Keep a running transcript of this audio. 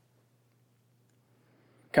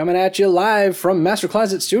Coming at you live from Master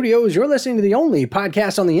Closet Studios, you're listening to the only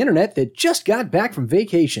podcast on the internet that just got back from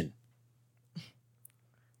vacation.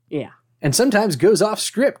 Yeah. And sometimes goes off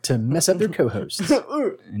script to mess up their co-hosts.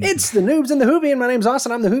 It's the Noobs and the Hoobie, and my name's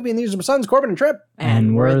Austin. I'm the Hoobie, and these are my sons, Corbin and Trip.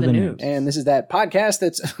 And we're the Noobs. And this is that podcast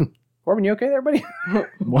that's... Corbin, you okay there, buddy?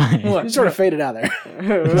 Why? You sort of faded out there.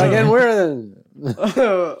 Like, and we're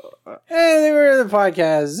the... Hey, we're the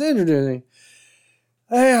podcast introducing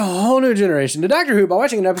a whole new generation to Doctor Who by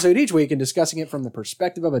watching an episode each week and discussing it from the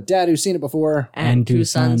perspective of a dad who's seen it before. And two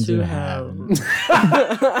sons who have.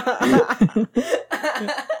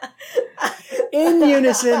 In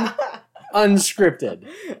unison, unscripted.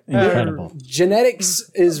 Incredible.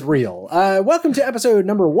 Genetics is real. Welcome to episode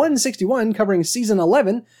number 161, covering season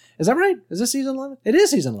 11. Is that right? Is this season 11? It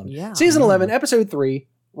is season 11. Yeah. Season 11, episode 3,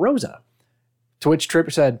 Rosa. To which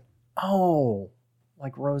Trip said, oh,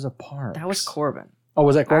 like Rosa Parks. That was Corbin. Oh,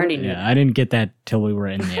 was that I Corbin? already knew. Yeah, I didn't get that till we were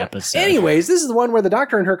in the episode. Anyways, this is the one where the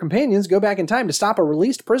Doctor and her companions go back in time to stop a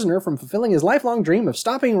released prisoner from fulfilling his lifelong dream of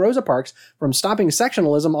stopping Rosa Parks from stopping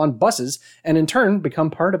sectionalism on buses, and in turn become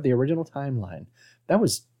part of the original timeline. That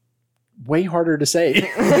was way harder to say.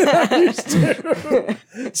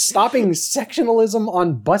 Stopping sectionalism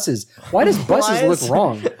on buses. Why does buses look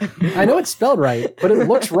wrong? I know it's spelled right, but it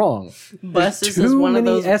looks wrong. Buses There's is too one of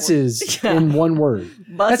many those S's in one word.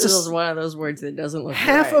 Buses That's is one of those words that doesn't look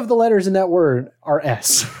half right. of the letters in that word are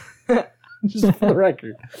S. Just for the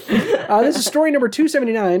record. This is story number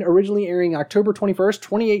 279, originally airing October 21st,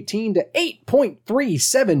 2018 to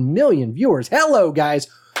 8.37 million viewers. Hello, guys.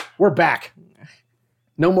 We're back.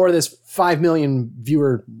 No more of this 5 million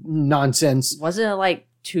viewer nonsense. Wasn't it like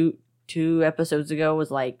two episodes ago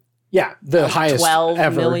was like Yeah, the highest 12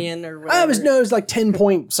 ever. million or whatever? It was like 10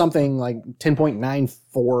 point something, like 10.94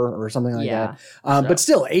 or something like Yeah. that. But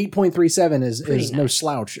still, 8.37 is Pretty no nice.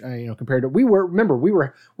 slouch, compared to we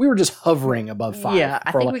were just hovering above 5. Yeah,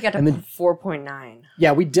 I think we got to and then 4.9.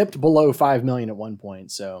 yeah, we dipped below 5 million at one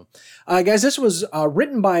point. So, guys, this was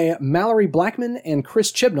written by Mallory Blackman and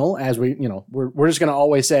Chris Chibnall. As we're just going to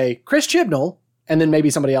always say Chris Chibnall, and then maybe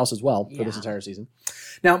somebody else as well for this entire season.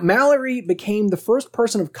 Now, Mallory became the first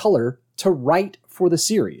person of color to write for the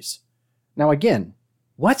series. Now, again,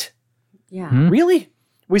 what? Yeah. Really?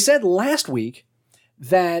 We said last week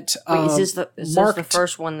that Wait, is this the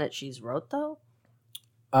first one that she's wrote though?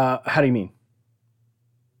 How do you mean?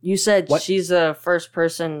 You said What? she's the first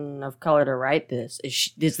person of color to write this.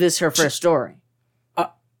 Is this her first story?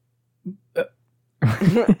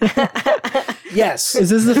 Yes.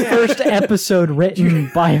 Is this the first episode written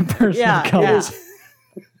by a person of color? Yeah.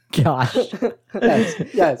 Gosh.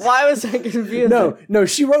 Yes. Why was I confused? No,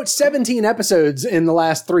 she wrote 17 episodes in the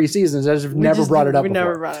last 3 seasons. I just never brought it up before.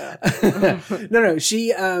 Never brought it up. No,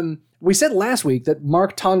 she, we said last week that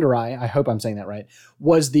Mark Tonderai, I hope I'm saying that right,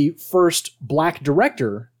 was the first black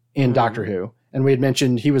director in Doctor Who. And we had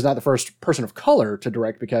mentioned he was not the first person of color to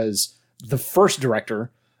direct because the first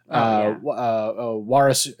director,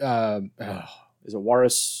 Waris, is it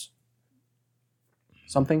Waris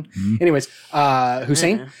something? Anyways,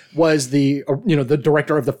 Hussein was the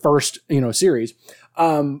director of the first, series.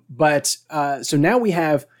 So now we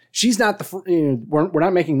have, she's not we're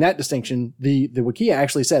not making that distinction. The Wikia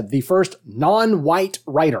actually said the first non-white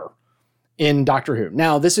writer in Doctor Who.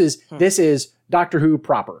 Now this is Doctor Who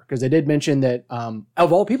proper, because they did mention that,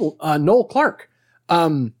 of all people, Noel Clarke,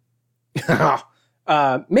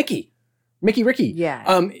 Mickey Ricky.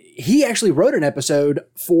 Yeah. He actually wrote an episode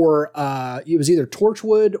for, it was either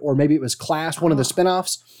Torchwood or maybe it was Class, one of the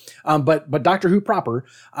spinoffs. But Doctor Who proper,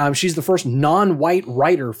 she's the first non-white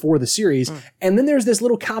writer for the series. And then there's this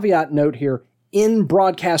little caveat note here, in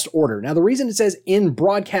broadcast order. Now, the reason it says in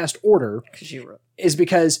broadcast order is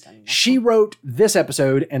because she wrote this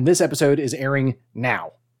episode and this episode is airing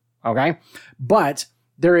now. Okay. But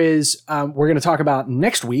there is, we're going to talk about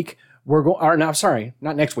next week.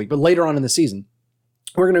 Not next week, but later on in the season,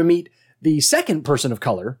 we're going to meet the second person of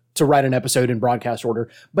color to write an episode in broadcast order,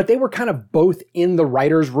 but they were kind of both in the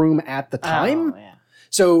writer's room at the time. Oh, yeah.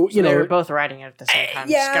 So they were both writing it at the same time.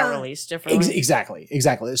 Just got released differently.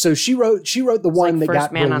 Exactly. So she wrote the one that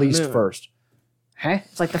got released first. Huh?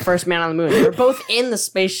 It's like the first man on the moon. They were both in the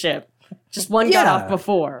spaceship. Just one got off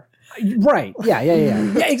before. Right. Yeah.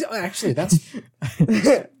 Actually, that's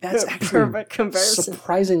actually perfect comparison.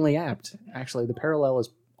 Surprisingly apt. Actually, the parallel is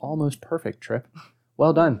almost perfect, Trip.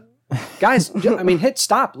 Well done. Guys, I mean, hit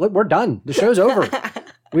stop. We're done. The show's over.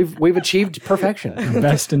 We've achieved perfection.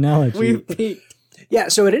 Best analogy. We've peaked. Yeah,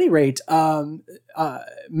 so at any rate,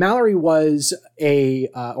 Mallory was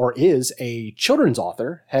or is a children's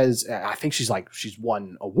author. I think she's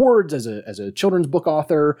won awards as a children's book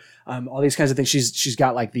author. All these kinds of things. She's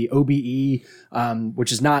got like the OBE,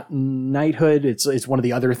 which is not knighthood. It's one of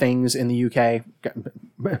the other things in the UK.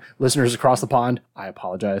 Listeners across the pond, I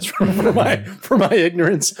apologize for my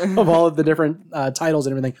ignorance of all of the different titles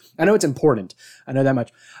and everything. I know it's important. I know that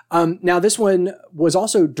much. Now this one was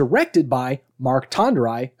also directed by Mark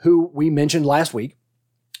Tonderai, who we mentioned last week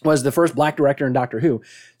was the first black director in Doctor Who.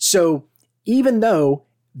 So even though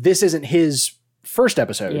this isn't his first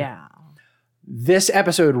episode, this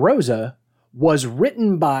episode, Rosa, was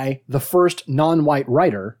written by the first non-white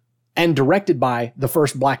writer and directed by the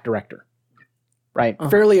first black director. Right?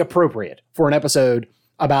 Fairly appropriate for an episode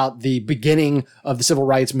about the beginning of the civil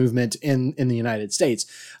rights movement in the United States.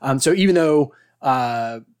 So even though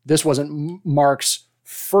this wasn't Mark's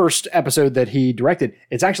first episode that he directed,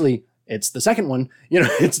 it's the second one.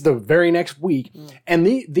 It's the very next week. And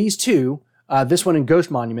these two, this one and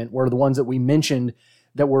Ghost Monument, were the ones that we mentioned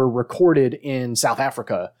that were recorded in South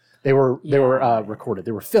Africa. They were recorded.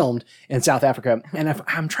 They were filmed in South Africa. And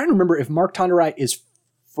I'm trying to remember if Mark Tonderai is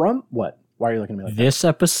from what? Why are you looking at me like this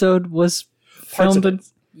episode was filmed in...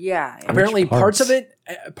 Yeah. Apparently parts of it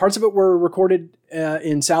were recorded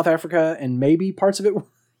in South Africa, and maybe parts of it were,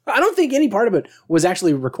 I don't think any part of it was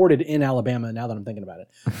actually recorded in Alabama now that I'm thinking about it.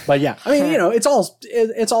 But yeah, I mean, it's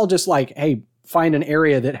all just like, hey, find an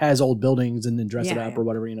area that has old buildings and then dress it up or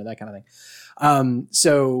whatever, that kind of thing.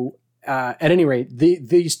 So at any rate,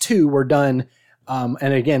 these two were done.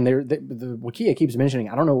 And again, the Wikia keeps mentioning,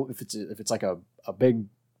 I don't know if it's like a big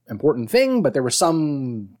important thing, but there was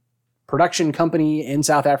some production company in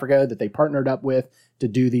South Africa that they partnered up with to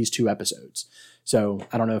do these two episodes. So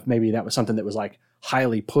I don't know if maybe that was something that was like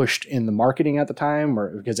highly pushed in the marketing at the time,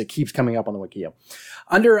 or because it keeps coming up on the Wikia.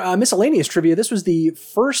 Under miscellaneous trivia, this was the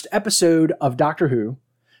first episode of Doctor Who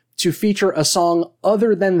to feature a song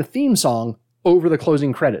other than the theme song over the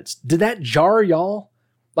closing credits. Did that jar y'all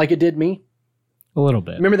like it did me? A little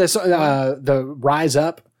bit. Remember this, the Rise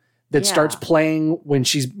Up that starts playing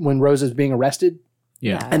when Rosa's being arrested?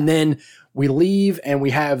 Yeah. And then we leave and we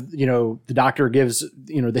have, the doctor gives,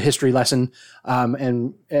 the history lesson,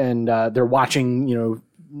 and they're watching,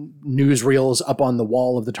 newsreels up on the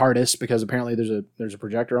wall of the TARDIS because apparently there's a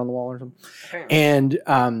projector on the wall or something. Apparently.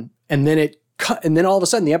 And then all of a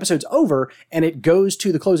sudden the episode's over and it goes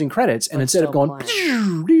to the closing credits, and instead of going,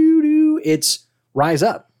 it's Rise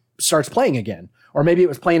Up starts playing again. Or maybe it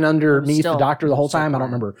was playing underneath the doctor the whole time. I don't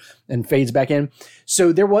remember. And fades back in.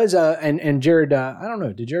 So there was and Jared, I don't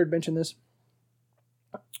know. Did Jared mention this?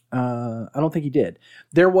 I don't think he did.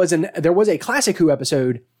 There was a Classic Who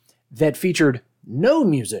episode that featured no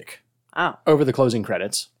music over the closing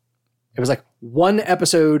credits. It was like one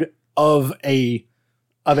episode of a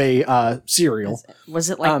serial.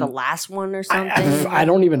 Was it like the last one or something? I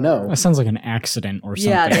don't even know. That sounds like an accident or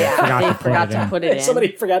something. Yeah, they forgot to put it in.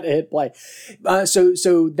 Somebody forgot to hit play.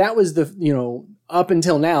 So that was up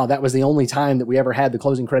until now, that was the only time that we ever had the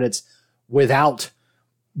closing credits without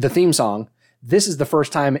the theme song. This is the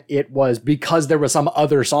first time it was because there was some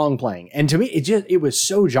other song playing. And to me, it was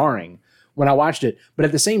so jarring when I watched it. But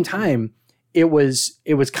at the same time, it was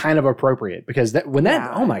kind of appropriate because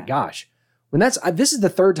oh my gosh. This is the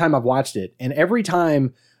third time I've watched it, and every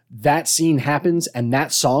time that scene happens and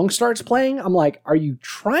that song starts playing, I'm like, are you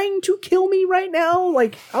trying to kill me right now?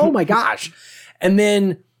 Like, oh my gosh. And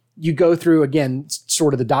then you go through again,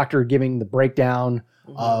 sort of the doctor giving the breakdown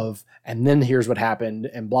of, and then here's what happened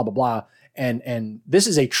and blah, blah, blah. And this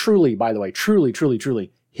is a truly, by the way, truly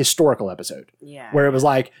historical episode where it was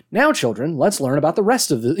like, now children, let's learn about the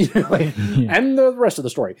rest of the, and the rest of the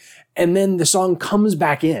story. And then the song comes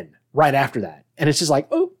back in right after that. And it's just like,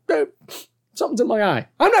 oh, something's in my eye.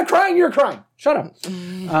 I'm not crying. You're crying. Shut up.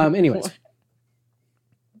 Anyways,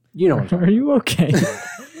 what I'm talking Are you okay?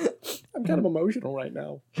 I'm kind of emotional right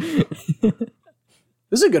now. This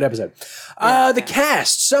is a good episode. The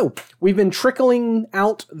cast. So we've been trickling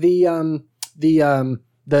out the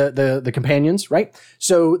companions, right?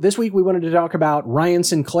 So this week we wanted to talk about Ryan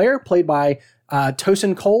Sinclair, played by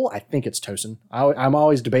Tosin Cole. I think it's Tosin. I'm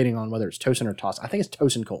always debating on whether it's Tosin or Toss. I think it's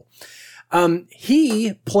Tosin Cole.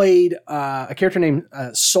 He played a character named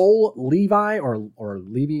Sol Levi or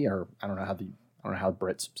Levy, or I don't know how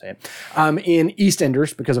Brits say it, in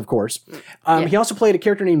EastEnders, because of course. He also played a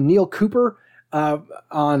character named Neil Cooper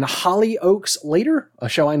on Hollyoaks Later, a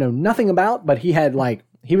show I know nothing about, but he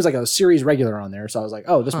was like a series regular on there. So I was like,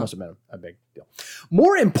 oh, this must have been a big deal.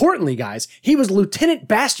 More importantly, guys, he was Lieutenant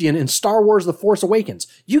Bastian in Star Wars The Force Awakens.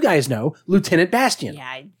 You guys know Lieutenant Bastian. Yeah,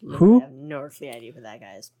 I Who? have no earthly idea who that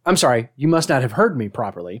guy is. I'm sorry, you must not have heard me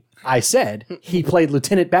properly. I said he played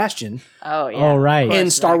Lieutenant Bastion Oh yeah. Oh, right. Of course, in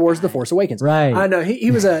Star that Wars: guy. The Force Awakens. Right. No, he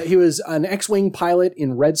was an X-wing pilot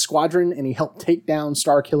in Red Squadron, and he helped take down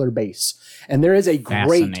Starkiller Base. And there is a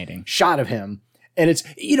great Fascinating. shot of him, and it's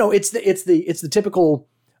the typical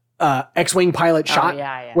X-wing pilot shot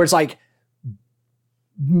yeah. where it's like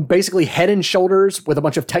basically head and shoulders with a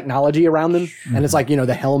bunch of technology around them, and it's like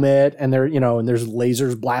the helmet, and they're and there's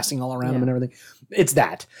lasers blasting all around them and everything. It's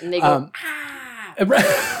that. And they go,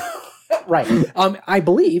 Right. I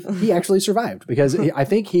believe he actually survived because I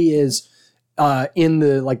think he is in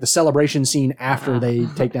the celebration scene after they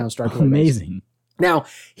take down Starkiller Base. Amazing. Now,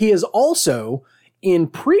 he is also in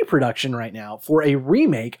pre-production right now for a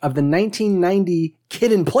remake of the 1990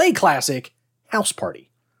 Kid and Play classic House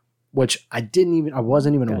Party, which I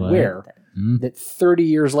wasn't even aware that 30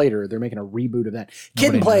 years later they're making a reboot of that.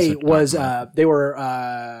 Kid and Play was they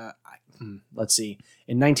were let's see,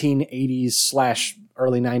 in 1980s /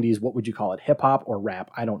 early 90s, what would you call it? Hip hop or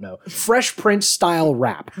rap? I don't know. Fresh Prince style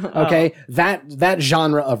rap. Okay, that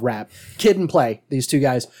genre of rap. Kid and Play, these two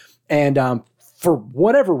guys, and for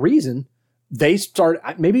whatever reason, they started.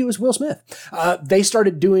 Maybe it was Will Smith. They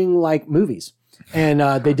started doing like movies, and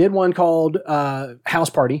they did one called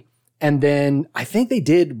House Party, and then I think they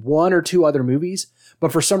did one or two other movies.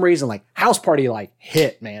 But for some reason, like House Party, like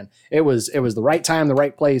hit, man. It was the right time, the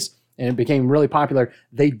right place. And it became really popular.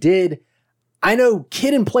 They did, I know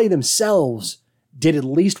Kid and Play themselves did at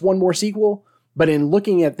least one more sequel, but in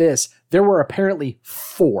looking at this, there were apparently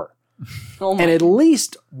 4. oh my. And at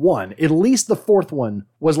least the fourth one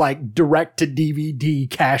was like direct to DVD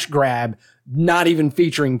cash grab, not even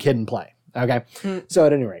featuring Kid and Play. Okay. So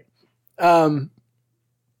at any rate,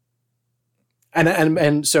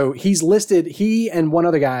 and so he's listed, he and one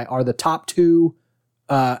other guy are the top 2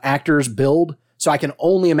 actors billed. So I can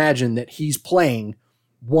only imagine that he's playing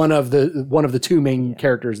one of the 2 main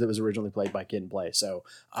characters that was originally played by Kid and Play. So,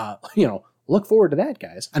 look forward to that,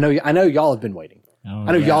 guys. I know y'all have been waiting. Oh,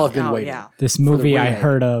 I know y'all have been Oh, waiting. yeah. This movie I remake.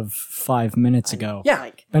 heard of 5 minutes ago. Yeah,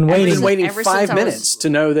 Like, Been I've waiting. been waiting ever 5 since I was- minutes to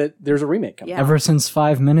know that there's a remake coming. Yeah. Ever since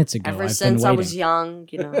 5 minutes ago. ever I've since been I waiting. was young,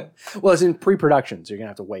 Well, it's in pre-production, so you're gonna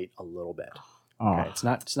have to wait a little bit. Oh, Okay, it's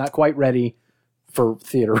not quite ready for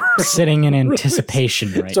theater. sitting in anticipation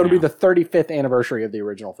right So it'll now. be the 35th anniversary of the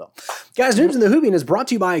original film. Guys, Noobs in the Whovian is brought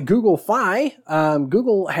to you by Google Fi.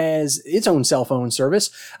 Google has its own cell phone service.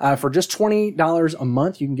 For just $20 a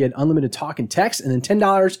month, you can get unlimited talk and text, and then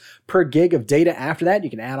 $10 per gig of data after that. You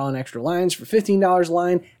can add on extra lines for $15 a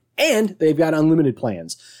line, and they've got unlimited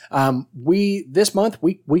plans. This month,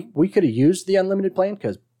 we could have used the unlimited plan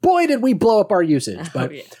because boy, did we blow up our usage.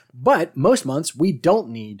 But most months we don't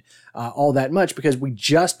need all that much because we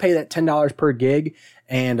just pay that $10 per gig,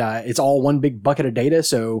 and it's all one big bucket of data.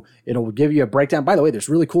 So it'll give you a breakdown. By the way, there's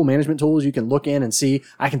really cool management tools you can look in and see.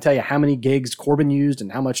 I can tell you how many gigs Corbin used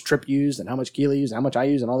and how much Trip used and how much Keely used and how much I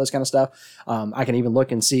used and all this kind of stuff. I can even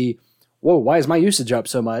look and see, whoa, why is my usage up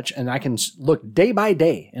so much? And I can look day by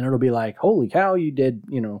day, and it'll be like, holy cow, you did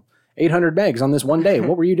 800 megs on this one day.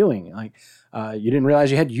 What were you doing? Like, you didn't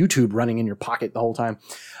realize you had YouTube running in your pocket the whole time.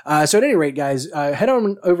 So at any rate, guys, head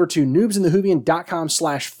on over to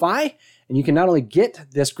noobsinthewhovian.com/fi, and you can not only get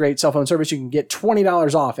this great cell phone service, you can get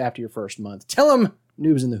 $20 off after your first month. Tell them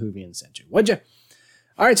Noobs in the Whovian sent you, would you?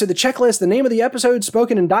 All right, so the checklist, the name of the episode,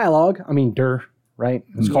 spoken in dialogue. I mean, right?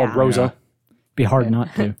 It's called Rosa. Be hard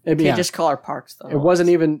not to. Can't just call her Parks though. It wasn't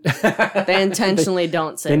even. They intentionally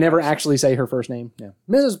don't say. They never Parks. actually say her first name. Yeah,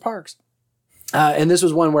 Mrs. Parks. And this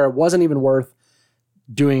was one where it wasn't even worth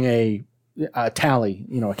doing a tally,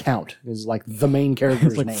 a count. It was like the main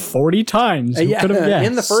character's It's like name. 40 times. Who could have guessed?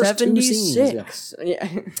 in the first 2 scenes. Yeah. 76. Yeah.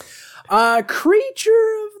 Creature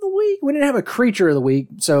of the week. We didn't have a creature of the week,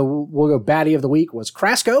 so we'll go baddie of the week was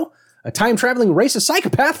Krasko, a time-traveling racist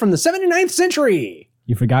psychopath from the 79th century.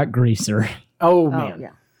 You forgot Greaser. Oh, Oh, man.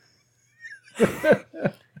 yeah.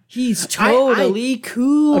 He's totally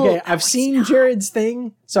cool. Okay, I've seen Jared's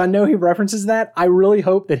thing, so I know he references that. I really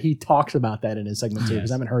hope that he talks about that in his segment too,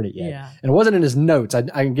 because I haven't heard it yet. Yeah. And it wasn't in his notes.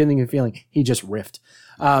 I'm getting a feeling he just riffed.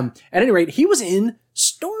 At any rate, he was in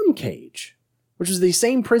Storm Cage, which was the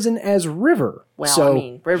same prison as River. Well, so I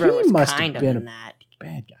mean, River he was must kind have of been in a that.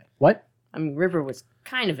 bad guy. What? I mean, River was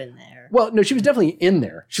kind of in there. Well, no, she was definitely in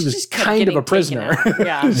there. She was just kept kind of a getting prisoner. taken out.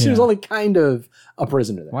 Yeah. She was Yeah. only kind of a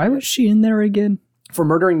prisoner there. Why was she in there again? For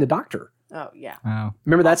murdering the doctor. Oh, yeah. Wow.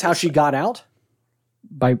 Remember, that's how she got out?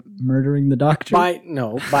 By murdering the doctor? By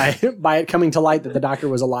it coming to light that the doctor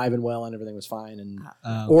was alive and well and everything was fine. And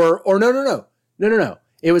Oh. or no.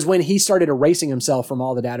 It was when he started erasing himself from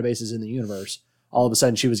all the databases in the universe. all of a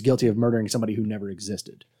sudden she was guilty of murdering somebody who never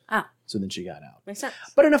existed. Ah. So then she got out. Makes sense.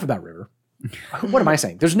 But enough about River. What am I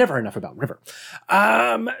saying? There's never enough about River.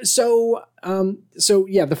 So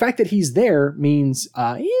yeah, the fact that he's there means he's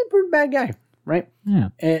a pretty bad guy, right? Yeah.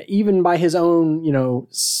 Even by his own,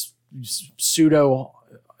 pseudo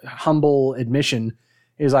humble admission,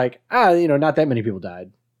 he's like, not that many people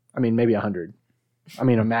died. I mean, maybe 100. I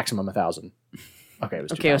mean, a maximum 1,000. Okay, it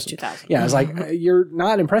was 2,000. Okay, it was 2,000. Yeah, I was like, you're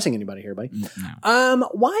not impressing anybody here, buddy. No.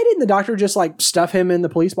 Why didn't the doctor just like stuff him in the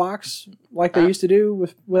police box like they used to do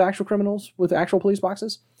with actual criminals, with actual police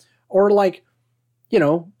boxes? Or like,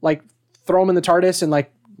 throw him in the TARDIS and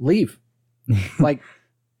like leave. Like,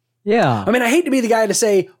 Yeah. I mean, I hate to be the guy to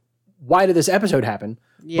say, why did this episode happen?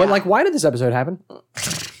 Yeah. But like, why did this episode happen?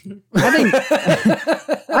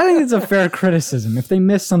 I think it's a fair criticism. If they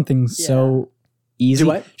miss something so easy, Do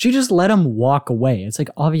what? she just let him walk away. It's like,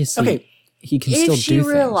 obviously, Okay. he can still do If she things.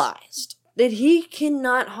 realized that he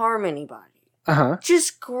cannot harm anybody,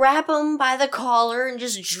 just grab him by the collar and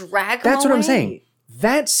just drag him That's what I'm away. saying.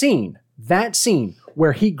 That scene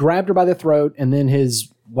where he grabbed her by the throat and then his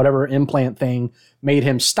whatever implant thing made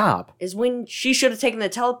him stop. Is when she should have taken the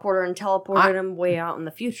teleporter and teleported him way out in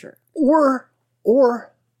the future. Or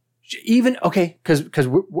even, okay, because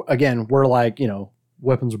again, we're like,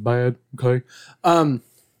 weapons are bad, okay?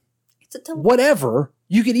 It's a teleporter. Whatever,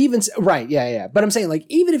 you could even, right, yeah. But I'm saying, like,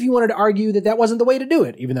 even if you wanted to argue that wasn't the way to do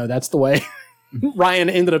it, even though that's the way Ryan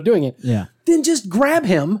ended up doing it, Yeah. then just grab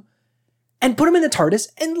him and put him in the TARDIS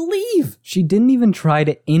and leave. She didn't even try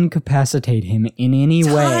to incapacitate him in any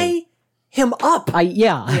way. Tie him up.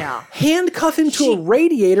 Yeah. Handcuff him to a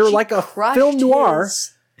radiator like a Crushed film noir.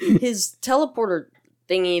 His teleporter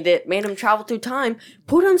thingy that made him travel through time,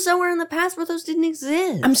 put him somewhere in the past where those didn't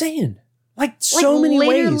exist. I'm saying, like so many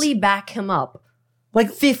literally ways. back him up.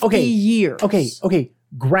 Like 50 years. Okay.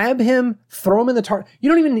 Grab him, throw him in the TARDIS. You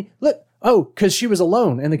don't even need, look. Oh, because she was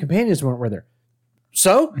alone and the companions weren't with her.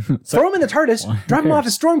 So throw him in the TARDIS, drop him off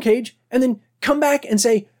his storm cage, and then come back and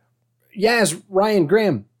say, Yaz, Ryan,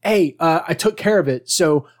 Graham, hey, I took care of it.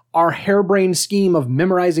 So our harebrained scheme of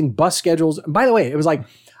memorizing bus schedules. And by the way, it was like,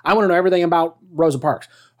 I want to know everything about Rosa Parks,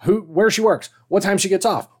 where she works, what time she gets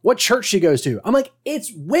off, what church she goes to. I'm like,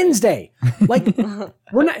 it's Wednesday. Like,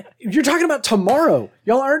 you're talking about tomorrow.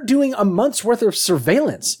 Y'all aren't doing a month's worth of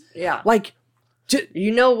surveillance. Yeah. Like,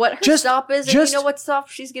 You know what her stop is, and just- you know what stop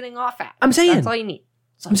she's getting off at. I'm saying. That's all you need.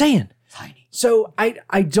 I'm saying. So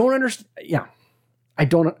I don't understand. Yeah. I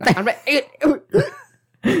don't.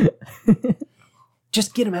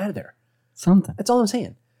 Just get him out of there. Something. That's all I'm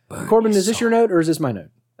saying. Corbin, is this your note or is this my note?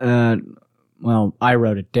 Well, I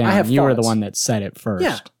wrote it down. I have You were the thoughts. one that said it first.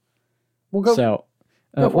 Yeah. We'll go. So,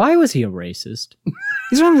 go for why was he a racist?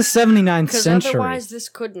 He's from the 79th Because century. otherwise this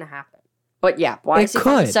couldn't happen. But yeah, why It is he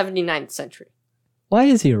from the could. 79th century? Why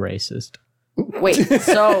is he a racist? Wait,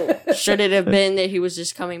 so should it have been that he was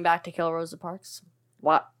just coming back to kill Rosa Parks?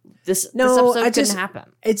 What? This episode couldn't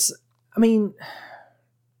happen. It's, I mean,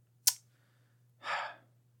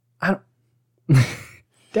 I don't,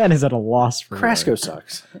 Dad is at a loss for Krasko words.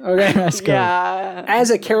 sucks. Okay. Krasko. Yeah. As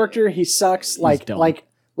a character, he sucks. Like dumb.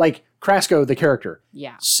 Krasko, the character,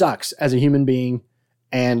 Yeah. sucks as a human being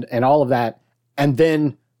and all of that. And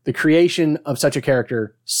then the creation of such a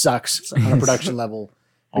character sucks on a production level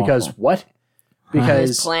because Awful. what? His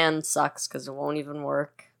Because plan sucks because it won't even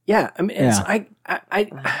work. yeah, I mean, it's, Yeah.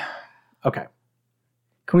 I okay.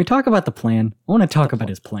 Can we talk about the plan? I want to talk about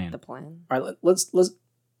his plan. The plan. All right, let's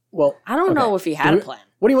well, I don't okay. know if he had a plan.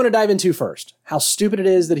 What do you want to dive into first? How stupid it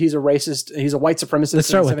is that he's a racist, he's a white supremacist Let's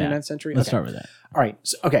start in with the 79th that. century? Let's Okay. start with that. All right.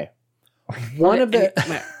 So, okay. One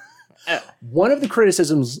of the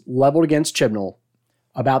criticisms leveled against Chibnall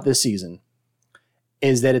about this season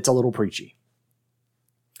is that it's a little preachy.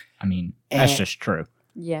 I mean, that's Eh. just true.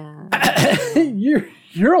 Yeah.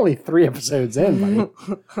 You're only 3 episodes in,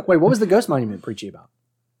 buddy. Wait, what was the Ghost Monument preachy about?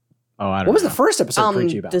 Oh, I don't What was know. the first episode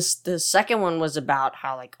preachy about? The second one was about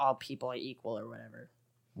how like all people are equal or whatever.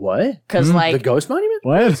 What? Because The like Ghost Monument?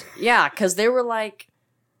 What? yeah, because they were like,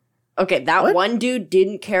 okay, that What? one dude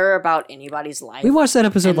didn't care about anybody's life. We watched that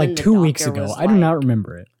episode And then like the 2 weeks doctor ago. was I do not like-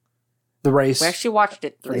 remember it. The race. We actually watched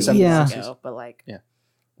it 3 weeks Yeah. ago, but like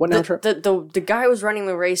What now, Trip? the guy who was running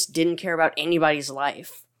the race didn't care about anybody's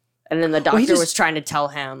life, and then the doctor he just- was trying to tell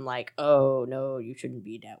him like, oh no, you shouldn't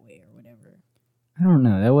be that way or whatever. I don't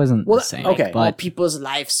know. That wasn't Well, the same. okay. All But people's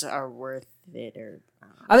lives are worth it, or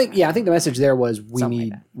I think the message there was Something like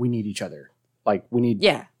that. we need each other. Like we need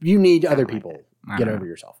yeah, you need other Something like people. I Get don't over know.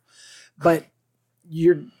 yourself. But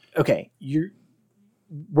we're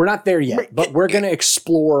not there yet, but we're going to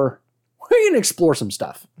explore some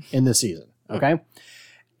stuff in this season, okay?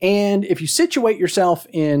 And if you situate yourself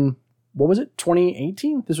in, what was it,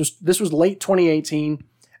 2018? This was late 2018,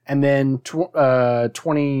 and then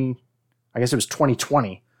 20, I guess it was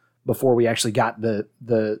 2020 before we actually got the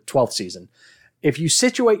 12th season. If you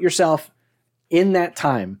situate yourself in that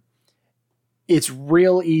time, it's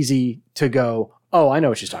real easy to go, oh, I know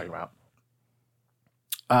what she's talking about.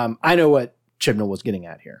 I know what Chibnall was getting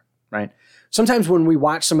at here, right? Sometimes when we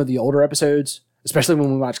watch some of the older episodes, especially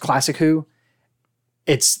when we watch Classic Who,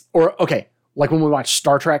 like when we watch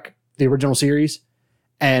Star Trek, the original series,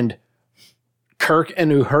 and Kirk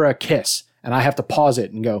and Uhura kiss, and I have to pause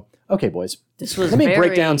it and go, okay, boys, let me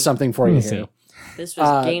break down something for you here. This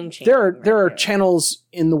was game changing. There are channels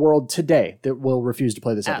in the world today that will refuse to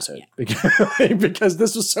play this episode because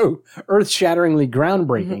this was so earth-shatteringly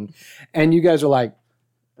groundbreaking, and you guys are like,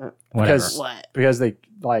 because they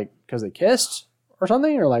kissed or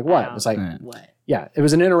something, or like what? It's like what? Yeah, it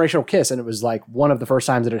was an interracial kiss, and it was like one of the first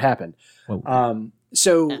times that it happened.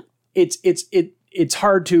 It's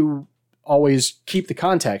hard to always keep the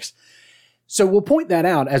context. So we'll point that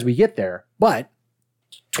out as we get there. But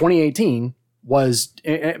 2018 was,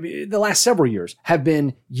 the last several years have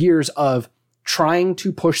been years of trying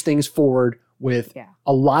to push things forward with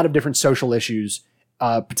a lot of different social issues,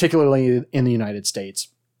 particularly in the United States,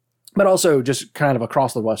 but also just kind of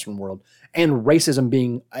across the Western world, and racism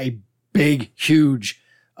being a big, huge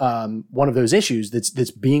one of those issues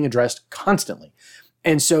that's being addressed constantly.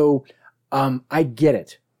 And so I get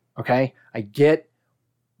it. Okay, I get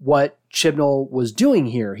what Chibnall was doing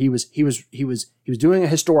here. He was doing a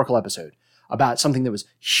historical episode about something that was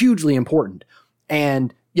hugely important,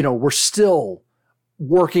 and we're still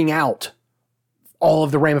working out all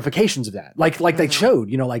of the ramifications of that. Like they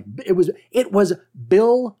showed, like it was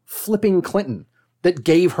Bill flipping Clinton that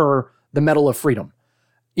gave her the Medal of Freedom.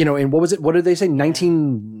 And what was it? What did they say?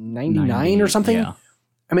 1999 or something? Yeah.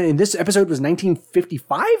 I mean, this episode was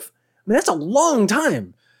 1955. I mean, that's a long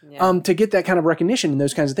time to get that kind of recognition and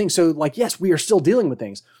those kinds of things. So, yes, we are still dealing with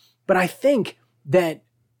things, but I think that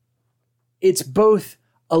it's both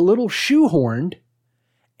a little shoehorned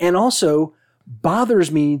and also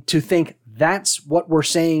bothers me to think that's what we're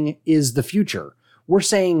saying is the future. We're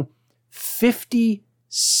saying 50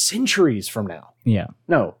 centuries from now. Yeah.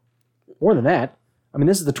 No, more than that. I mean,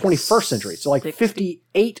 this is the 21st century. So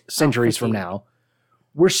 58 centuries from now,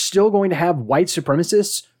 we're still going to have white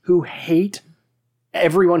supremacists who hate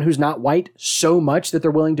everyone who's not white so much that they're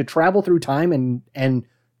willing to travel through time and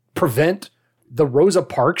prevent the Rosa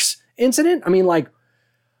Parks incident. I mean,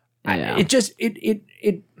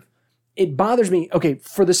 it bothers me. Okay.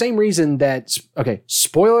 For the same reason that,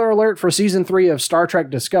 spoiler alert for season 3 of Star Trek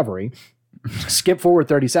Discovery, skip forward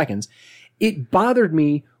 30 seconds. It bothered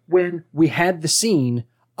me when we had the scene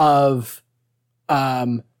of,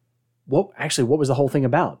 what was the whole thing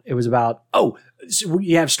about? It was about, so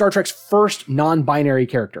you have Star Trek's first non-binary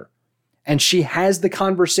character, and she has the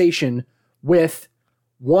conversation with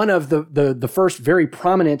one of the first very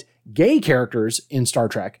prominent gay characters in Star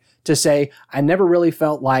Trek to say, I never really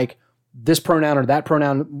felt like this pronoun or that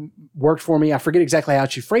pronoun worked for me. I forget exactly how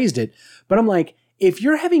she phrased it, but I'm like, if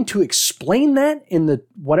you're having to explain that in the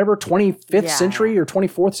whatever 25th century or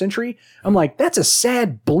 24th century, I'm like, that's a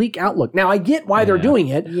sad, bleak outlook. Now I get why they're doing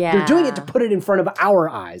it. Yeah. They're doing it to put it in front of our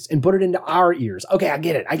eyes and put it into our ears. Okay, I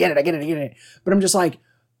get it. But I'm just like,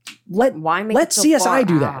 let CSI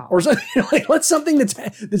do that, or let something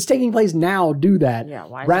that's taking place now do that. Yeah,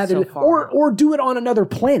 why rather is it so far or do it on another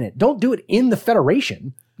planet. Don't do it in the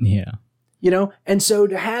Federation. Yeah, and so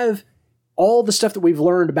to have all the stuff that we've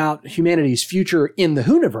learned about humanity's future in the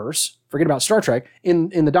Whoniverse, forget about Star Trek, in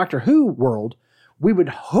the Doctor Who world, we would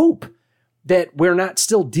hope that we're not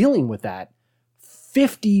still dealing with that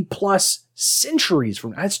 50 plus centuries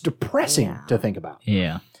from now. That's depressing to think about.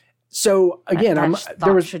 Yeah. So again,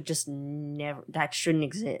 that shouldn't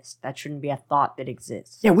exist. That shouldn't be a thought that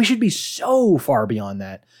exists. Yeah, we should be so far beyond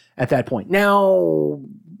that at that point. Now,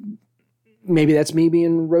 maybe that's me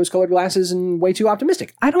being rose-colored glasses and way too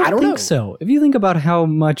optimistic. I don't think so. If you think about how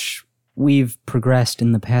much we've progressed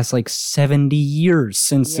in the past 70 years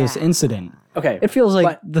since this incident, it feels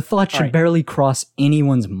like the thought should barely cross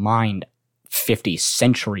anyone's mind 50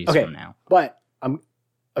 centuries from now. But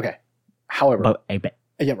however,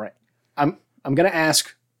 yeah, right. I'm going to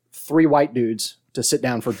ask 3 white dudes to sit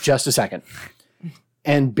down for just a second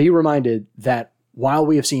and be reminded that while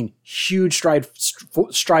we have seen huge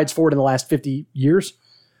strides forward in the last 50 years,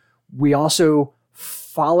 we also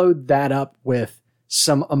followed that up with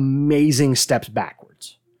some amazing steps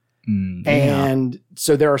backwards. And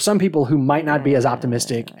so there are some people who might not be as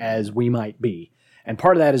optimistic as we might be. And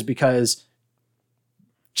part of that is because,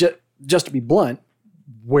 just to be blunt,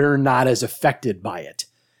 we're not as affected by it.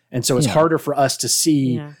 And so it's harder for us to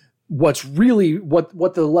see what's really,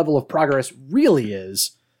 what the level of progress really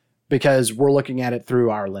is, because we're looking at it through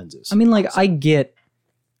our lenses. I mean, like, I get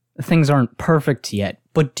things aren't perfect yet,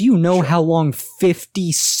 but do you know how long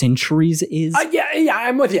 50 centuries is? Yeah,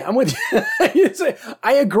 I'm with you.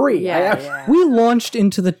 I agree. We launched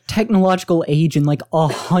into the technological age in like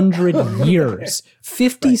 100 years.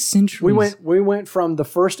 50 centuries. We went from the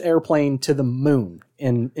first airplane to the moon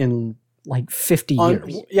in like 50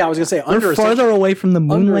 years. Yeah, I was going to say we're farther away from the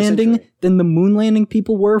moon landing than the moon landing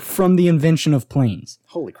people were from the invention of planes.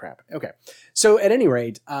 Holy crap. Okay. So at any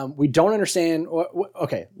rate, we don't understand.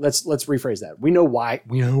 Okay, let's rephrase that. We know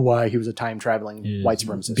why he was a time traveling white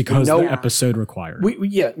supremacist. Because the episode required. We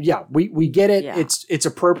get it. Yeah. It's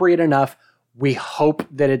appropriate enough. We hope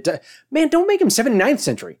that it does. Man, don't make him 79th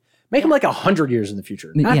century. Make him like 100 years in the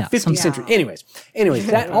future, not 50th century. Anyways,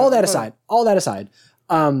 all that aside,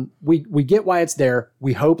 we get why it's there.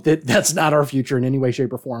 We hope that that's not our future in any way,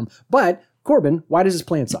 shape, or form. But Corbin, why does his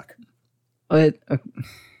plan suck?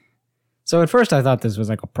 So at first I thought this was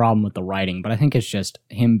like a problem with the writing, but I think it's just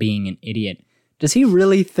him being an idiot. Does he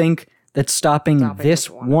really think that stopping this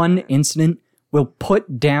one incident will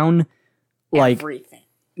put down like everything,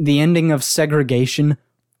 the ending of segregation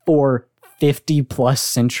for 50 plus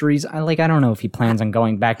centuries? I don't know if he plans on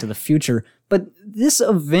going back to the future, but this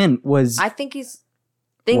event was... I think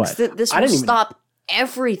thinks that this will stop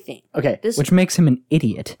everything. Okay. Which makes him an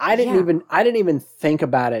idiot. I didn't even think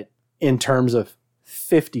about it in terms of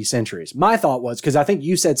 50 centuries. My thought was, because I think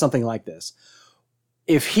you said something like this,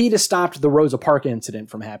 if he'd have stopped the Rosa Parks incident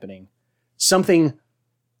from happening, some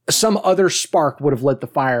other spark would have lit the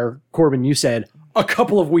fire, Corbin, you said, a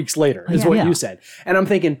couple of weeks later, is what you said. And I'm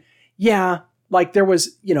thinking, like there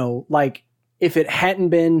was, like if it hadn't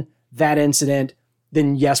been that incident,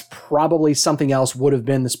 then yes, probably something else would have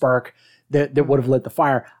been the spark that would have lit the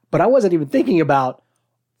fire. But I wasn't even thinking about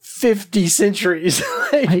 50 centuries.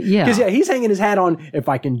 Because he's hanging his hat on, if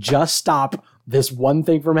I can just stop this one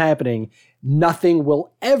thing from happening, nothing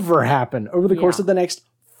will ever happen over the course of the next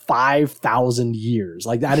 5,000 years.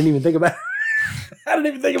 Like, I didn't even think about it. I didn't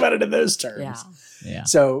even think about it in those terms. Yeah.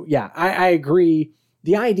 So I agree.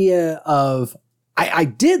 The idea of, I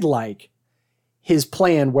did like his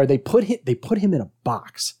plan where they put him in a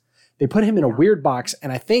box. They put him in a weird box.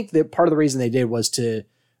 And I think that part of the reason they did was to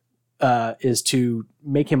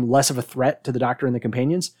make him less of a threat to the Doctor and the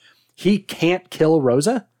companions. He can't kill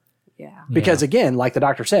Rosa. Yeah. Because again, like the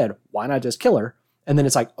Doctor said, why not just kill her? And then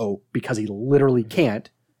it's like, oh, because he literally can't,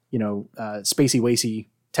 spacey-wacy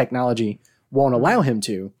technology won't allow him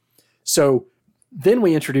to. So then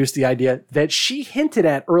we introduced the idea that she hinted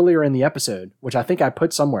at earlier in the episode, which I think I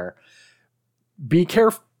put somewhere. Be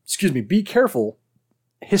careful.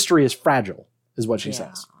 History is fragile, is what she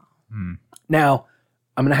says. Now,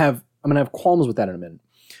 I'm gonna have qualms with that in a minute,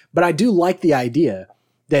 but I do like the idea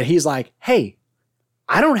that he's like, hey,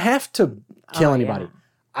 I don't have to kill anybody.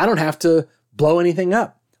 I don't have to blow anything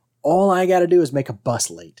up. All I got to do is make a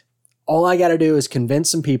bus late. All I got to do is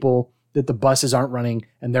convince some people that the buses aren't running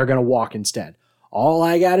and they're going to walk instead. All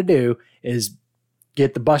I got to do is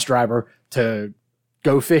get the bus driver to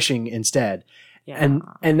go fishing instead. Yeah.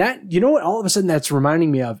 And that, what all of a sudden that's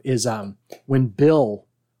reminding me of is when Bill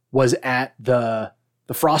was at the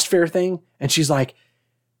Frost Fair thing, and she's like,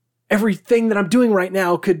 everything that I'm doing right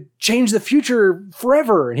now could change the future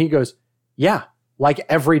forever. And he goes, yeah, like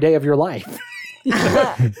every day of your life.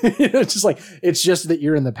 It's just like, it's just that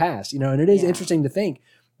you're in the past, and it is interesting to think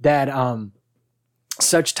that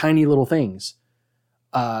such tiny little things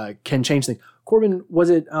can change things. Corbin, was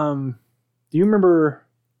it, do you remember,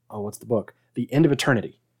 what's the book? The End of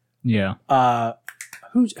Eternity. Yeah.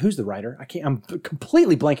 Who's the writer? I'm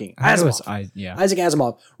completely blanking. Isaac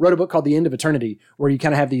Asimov wrote a book called The End of Eternity, where you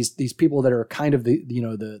kind of have these people that are kind of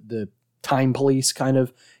the time police, kind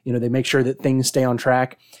of, they make sure that things stay on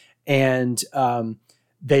track. And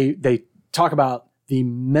they talk about the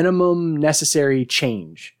minimum necessary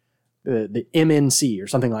change, the MNC or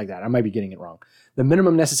something like that. I might be getting it wrong. The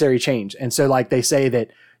minimum necessary change. And so like they say that,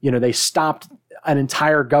 they stopped an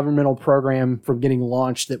entire governmental program from getting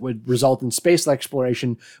launched that would result in space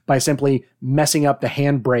exploration by simply messing up the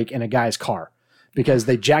handbrake in a guy's car, because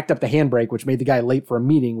they jacked up the handbrake, which made the guy late for a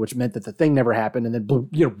meeting, which meant that the thing never happened. And then boom,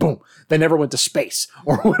 they never went to space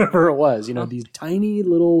or whatever it was, these tiny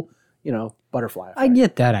little, butterfly effect. I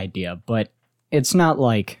get that idea, but it's not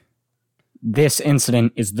like this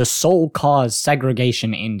incident is the sole cause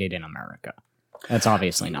segregation ended in America. That's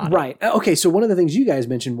obviously not right. Okay, so one of the things you guys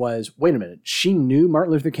mentioned was, wait a minute, she knew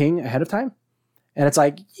Martin Luther King ahead of time, and it's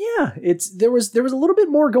like, there was a little bit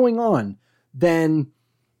more going on than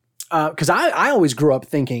because I always grew up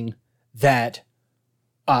thinking that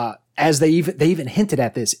as they even hinted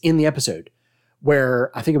at this in the episode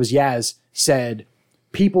where I think it was Yaz said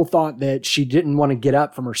people thought that she didn't want to get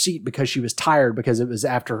up from her seat because she was tired because it was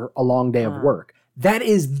after a long day of work. That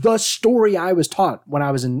is the story I was taught when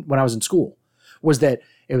I was in school, was that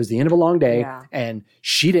it was the end of a long day and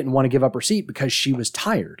she didn't want to give up her seat because she was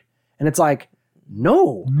tired. And it's like,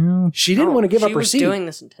 no, she didn't want to give up her seat. She was doing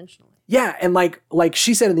this intentionally. Yeah, and like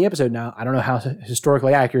she said in the episode, now I don't know how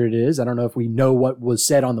historically accurate it is. I don't know if we know what was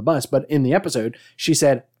said on the bus, but in the episode, she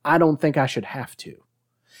said, "I don't think I should have to."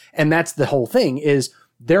 And that's the whole thing, is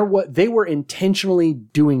they were intentionally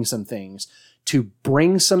doing some things to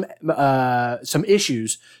bring some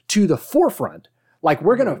issues to the forefront. Like,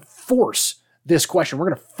 we're going to force this question. We're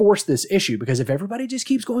going to force this issue, because if everybody just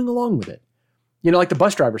keeps going along with it, like the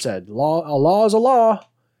bus driver said, a law is a law.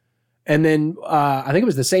 And then I think it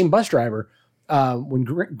was the same bus driver when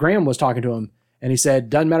Graham was talking to him, and he said,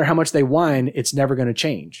 doesn't matter how much they whine, it's never going to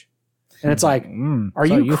change. And it's like, are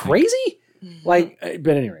you crazy? Like,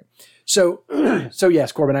 but anyway. So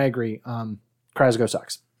yes, Corbin, I agree. Krasgo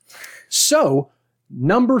sucks. So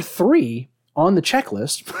number 3 on the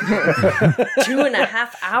checklist.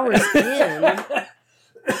 2.5 hours in.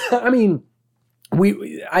 I mean,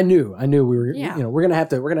 I knew we were, we're going to have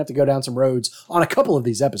to go down some roads on a couple of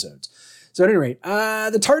these episodes. So at any rate,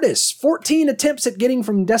 the TARDIS, 14 attempts at getting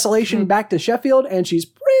from Desolation back to Sheffield, and she's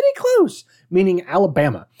pretty close, meaning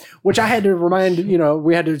Alabama, which I had to remind,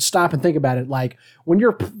 we had to stop and think about it. Like, when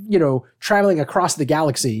you're, traveling across the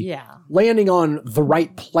galaxy, landing on the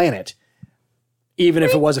right planet, even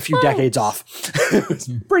if it was a few decades off, it's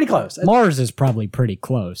pretty close. Mars is probably pretty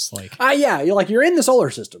close. Like, you're in the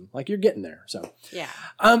solar system, like you're getting there. So,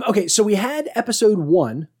 okay. So we had episode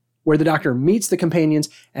 1 where the Doctor meets the companions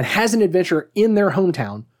and has an adventure in their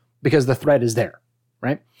hometown because the threat is there,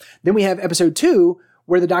 right? Then we have episode 2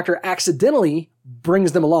 where the Doctor accidentally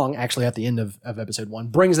brings them along, actually at the end of episode 1,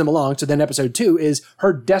 brings them along. So then episode 2 is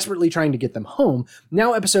her desperately trying to get them home.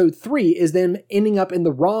 Now episode 3 is them ending up in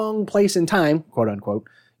the wrong place in time, quote unquote,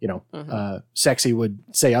 Sexy would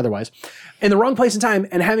say otherwise, in the wrong place in time,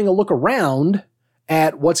 and having a look around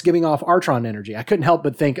at what's giving off Artron energy. I couldn't help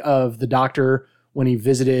but think of the Doctor when he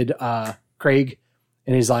visited Craig,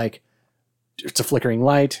 and he's like, it's a flickering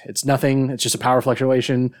light. It's nothing. It's just a power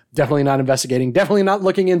fluctuation. Definitely not investigating. Definitely not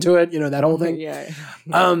looking into it. That whole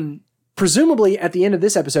thing. Presumably at the end of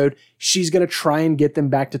this episode, she's going to try and get them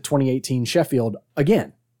back to 2018 Sheffield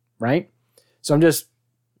again. Right. So I'm just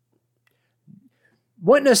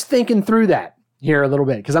wanting us thinking through that here a little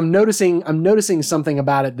bit, because I'm noticing something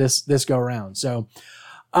about it this go around. So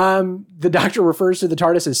the Doctor refers to the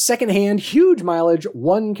TARDIS as secondhand, huge mileage,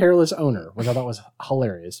 one careless owner, which I thought was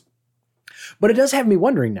hilarious. But it does have me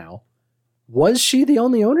wondering now, was she the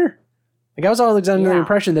only owner? Like, I was always under the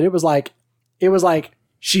impression that it was like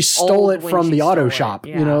she stole it from the auto shop,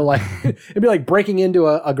 like it'd be like breaking into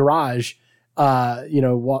a garage,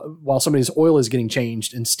 while somebody's oil is getting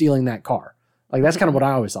changed and stealing that car. Like, that's kind of what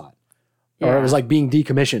I always thought. Or it was like being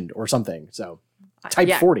decommissioned or something. So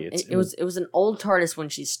Type 40. It was an old TARDIS when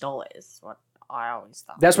she stole it, is what I always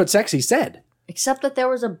thought. That's what Sexy said. Except that there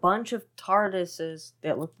was a bunch of TARDISes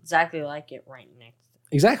that looked exactly like it right next to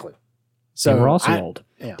it. Exactly. So they were also old.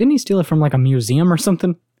 Yeah. Didn't he steal it from like a museum or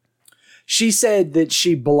something? She said that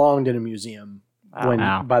she belonged in a museum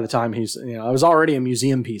by the time he's, it was already a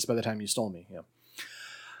museum piece by the time you stole me. Yeah.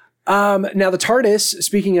 Now the TARDIS,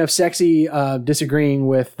 speaking of Sexy disagreeing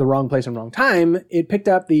with the wrong place and wrong time, it picked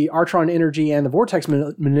up the Artron energy and the vortex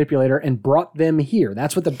manipulator and brought them here.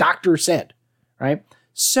 That's what the Doctor said, right?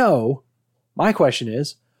 So my question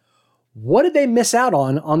is, what did they miss out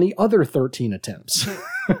on the other 13 attempts?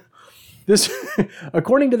 This,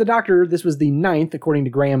 according to the Doctor, this was the 9th, according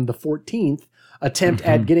to Graham, the 14th attempt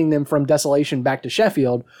at getting them from Desolation back to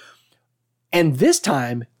Sheffield. And this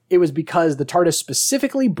time, it was because the TARDIS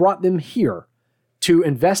specifically brought them here to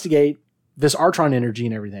investigate this Artron energy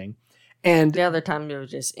and everything. And the other time, it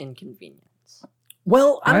was just inconvenience.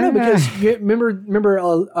 Well, I don't know, because you remember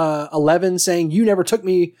Eleven saying, you never took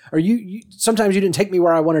me, or you sometimes you didn't take me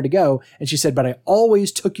where I wanted to go. And she said, but I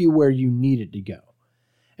always took you where you needed to go.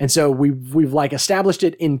 And so we've like established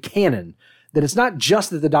it in canon that it's not just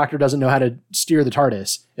that the Doctor doesn't know how to steer the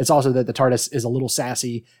TARDIS. It's also that the TARDIS is a little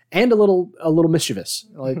sassy and a little mischievous.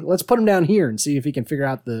 Like, let's put him down here and see if he can figure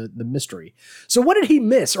out the mystery. So what did he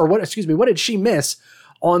miss, or what did she miss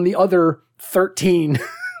on the other 13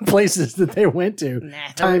 places that they went to?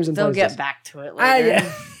 They'll get back to it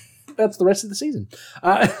later. That's the rest of the season.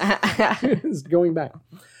 Going back.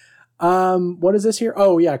 What is this here?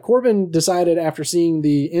 Oh yeah. Corbin decided after seeing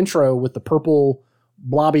the intro with the purple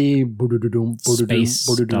blobby Space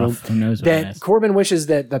stuff. Who knows what it that is? Corbin wishes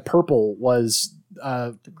that the purple was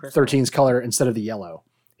 13's color instead of the yellow.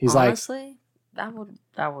 He's honestly, that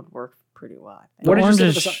would work pretty well. I think. The What did you say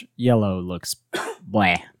about orangish yellow looks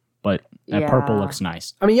blah, but that Yeah. purple looks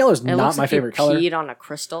nice. I mean, yellow's It not looks my like you favorite color. peed on a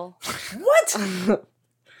crystal. What?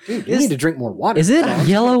 Dude, you need to drink more water. Is it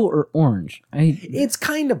yellow or orange? It's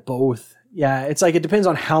kind of both. Yeah, it's like it depends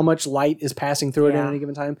on how much light is passing through it at Yeah. any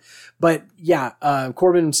given time. But yeah,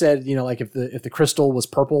 Corbin said, like if the crystal was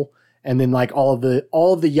purple, and then like all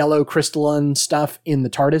of the yellow crystalline stuff in the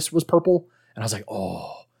TARDIS was purple, and I was like,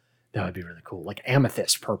 oh, that would be really cool, like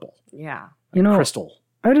amethyst purple, Yeah. crystal.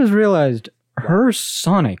 I just realized her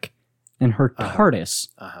Sonic and her TARDIS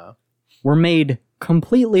were made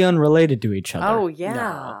completely unrelated to each other. Oh yeah.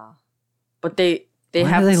 No. But they Why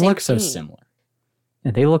have do the they same look so team. similar?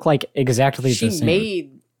 Yeah, they look like exactly She the same.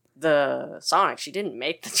 made the Sonic. She didn't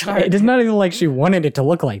make the Charger. It is not even like she wanted it to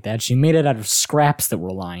look like that. She made it out of scraps that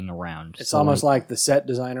were lying around. It's So, almost like the set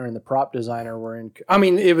designer and the prop designer were in. I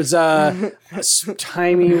mean, it was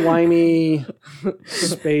timey-wimey,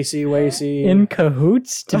 spacey-wacy. in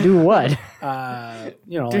cahoots to do what? Like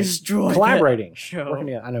Destroy collaborating. that show. Working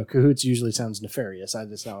together. I know cahoots usually sounds nefarious.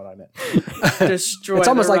 That's not what I meant. Destroy It's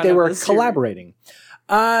almost the like they run of were the series. collaborating.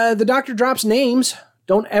 The doctor drops names.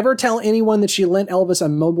 Don't ever tell anyone that she lent Elvis a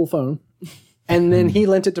mobile phone. And then he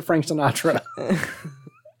lent it to Frank Sinatra.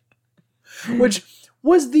 Which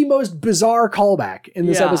was the most bizarre callback in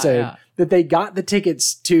this Yeah, episode. yeah. That they got the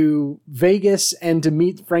tickets to Vegas and to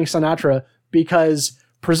meet Frank Sinatra because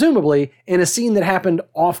presumably in a scene that happened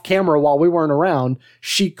off camera while we weren't around,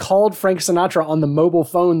 she called Frank Sinatra on the mobile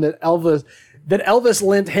phone that Elvis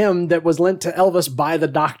lent him, that was lent to Elvis by the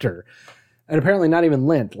doctor. And apparently not even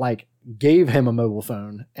lent, like gave him a mobile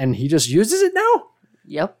phone, and he just uses it now.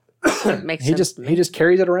 Yep. Makes He sense. just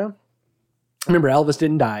carries it around. Remember, Elvis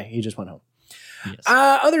didn't die. He just went home. Yes.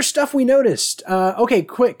 Other stuff we noticed. Okay,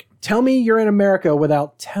 quick. Tell me you're in America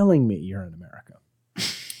without telling me you're in America.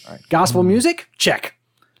 All right. Gospel music? Check.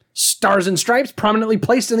 Stars and stripes prominently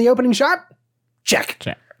placed in the opening shot? Check.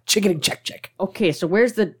 Check. Chickadee check. Okay, so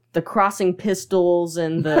where's the crossing pistols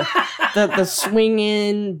and the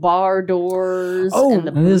swinging bar doors? Oh, and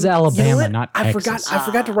the This is Alabama, You know what? not I Texas.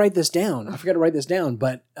 forgot to write this down.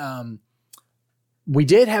 But we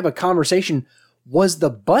did have a conversation. Was the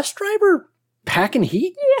bus driver packing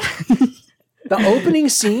heat? Yeah. The opening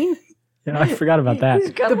scene, Yeah, I forgot about that.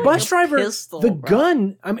 He's got the like bus a driver, pistol, the bro.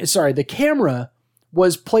 gun, the camera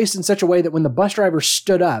was placed in such a way that when the bus driver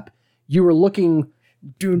stood up, you were looking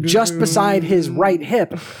just beside his right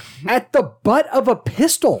hip at the butt of a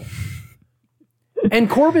pistol. And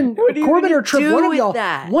Corbin are you or gonna Trip, do one of with y'all,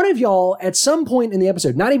 that? at some point in the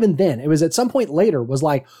episode, not even then, it was at some point later, was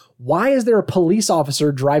like, why is there a police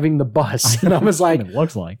officer driving the bus? And I was like, It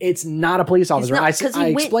looks like. it's not a police He's officer. not- I 'cause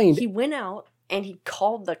explained. He went out and he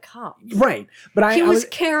called the cops. Right. But He I was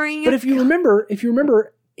carrying. But if you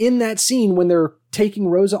remember in that scene when they're taking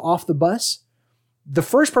Rosa off the bus, the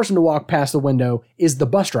first person to walk past the window is the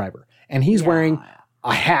bus driver. And he's wearing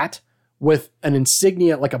a hat with an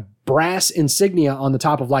insignia, like a brass insignia on the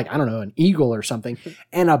top of, like, I don't know, an eagle or something,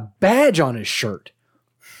 and a badge on his shirt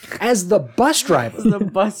as the bus driver. the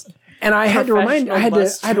bus. And I had to Professional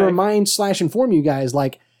remind bus / inform you guys,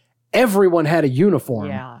 like, everyone had a uniform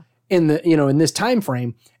Yeah. in the, in this time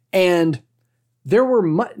frame. And there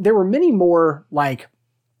were many more, like,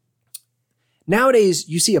 nowadays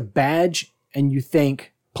you see a badge and you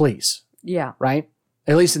think police, Yeah. right?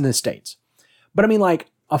 At least in the States. But I mean, like,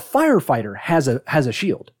 a firefighter has a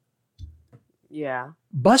shield. Yeah.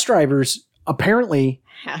 Bus drivers apparently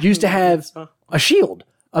used to have a shield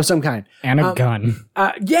of some kind. And a gun.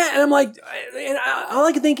 Yeah, and I'm like, all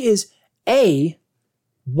I can think is,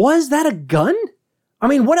 was that a gun? I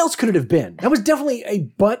mean, what else could it have been? That was definitely a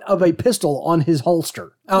butt of a pistol on his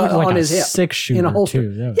holster, Like on a his hip, 6-shooter in a holster.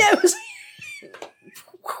 too. Yeah. Yeah, it was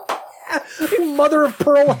mother of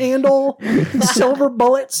pearl handle, silver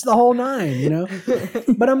bullets, the whole nine,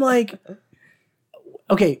 But I'm like,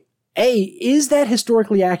 okay, is that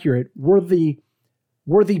historically accurate? Were the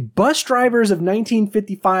bus drivers of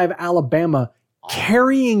 1955 Alabama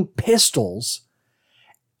carrying pistols,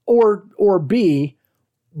 or B,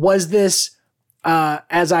 was this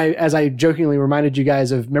as I jokingly reminded you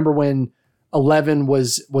guys of, remember when 11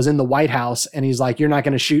 was in the White House and he's like, you're not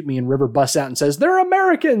going to shoot me, and River busts out and says, they're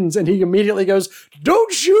Americans, and he immediately goes,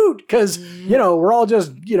 don't shoot, because we're all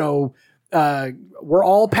just we're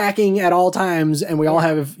all packing at all times, and we all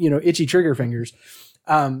have itchy trigger fingers.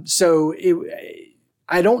 So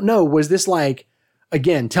I don't know, was this like,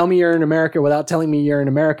 again, tell me you're in America without telling me you're in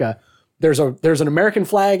America, there's an American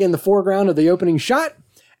flag in the foreground of the opening shot,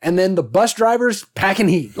 and then the bus drivers packing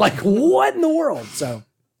heat. Like, what in the world? So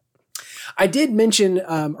I did mention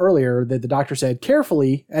earlier that the doctor said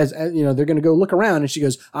carefully, as you know, they're going to go look around, and she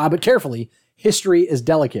goes, but carefully, history is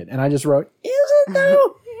delicate. And I just wrote, is it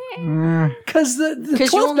though? Because the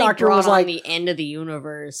 12th Doctor was like the end of the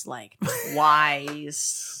universe, like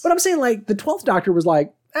wise. But I'm saying, like, the 12th Doctor was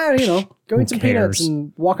like, you know, go eat some peanuts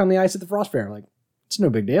and walk on the ice at the Frost Fair. Like, it's no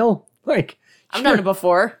big deal. Like, I've done it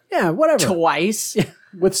before. Yeah, whatever. Twice. Yeah,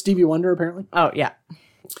 with Stevie Wonder, apparently. Oh, yeah.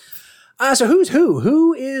 So who's who?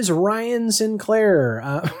 Who is Ryan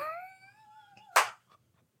Sinclair?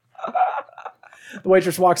 The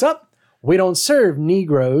waitress walks up. We don't serve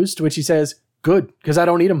Negroes, to which he says, good, because I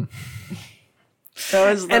don't eat them.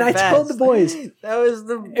 That was the and best. I told the boys. That was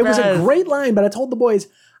the best. It was a great line, but I told the boys,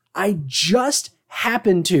 I just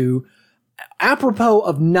happened to, apropos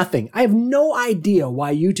of nothing, I have no idea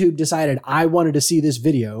why YouTube decided I wanted to see this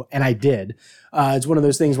video, and I did. It's one of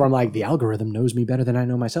those things where I'm like, the algorithm knows me better than I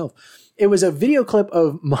know myself. It was a video clip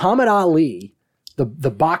of Muhammad Ali, the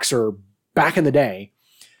boxer back in the day.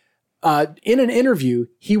 In an interview,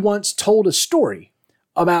 he once told a story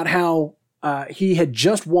about how he had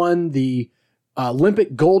just won the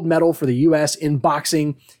Olympic gold medal for the U.S. in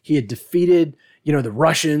boxing. He had defeated, you know, the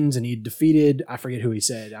Russians, and he had defeated, I forget who he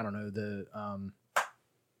said, I don't know, the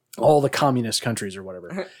all the communist countries or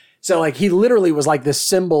whatever. So, like, he literally was like this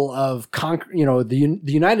symbol of the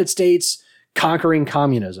United States conquering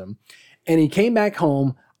communism. And he came back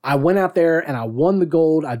home. I went out there and I won the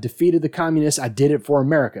gold. I defeated the communists. I did it for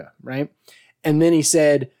America, right? And then he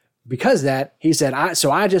said, because of that, he said,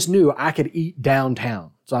 I just knew I could eat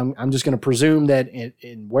downtown. So I'm just going to presume that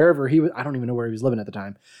in wherever he was, I don't even know where he was living at the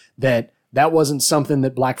time, that wasn't something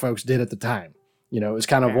that black folks did at the time. You know, it was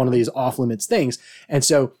kind of one of these off limits things. And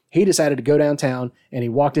so he decided to go downtown, and he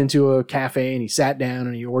walked into a cafe and he sat down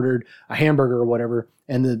and he ordered a hamburger or whatever.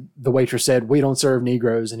 And the waitress said, we don't serve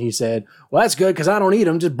Negroes. And he said, well, that's good, because I don't eat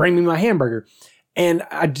them. Just bring me my hamburger. And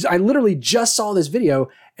I literally just saw this video.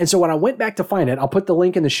 And so when I went back to find it, I'll put the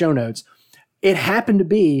link in the show notes. It happened to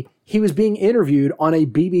be, he was being interviewed on a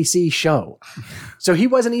BBC show. So he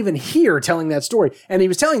wasn't even here telling that story. And he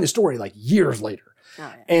was telling the story like years later.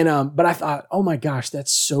 Oh, yeah. And, but I thought, oh my gosh,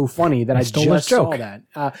 that's so funny that I just saw that.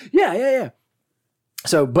 Yeah.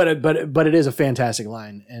 So, but it is a fantastic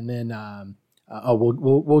line. And then,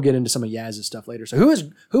 we'll get into some of Yaz's stuff later. So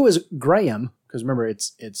who is Graham? Because remember,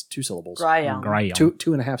 it's 2 syllables. Graham.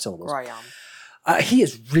 2.5 syllables. Graham. He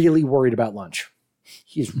is really worried about lunch.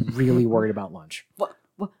 He's really worried about lunch. What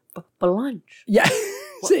lunch? Yeah.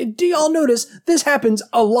 So, do y'all notice this happens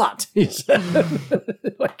a lot? He said.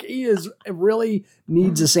 Like, he really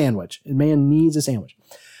needs a sandwich. The man needs a sandwich.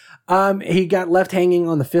 He got left hanging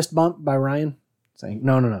on the fist bump by Ryan, saying,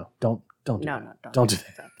 "No, don't do that. Don't do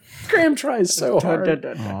that." Graham tries so hard.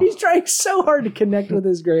 He's trying so hard to connect with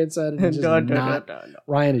his grandson, and just not.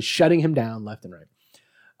 Ryan is shutting him down left and right.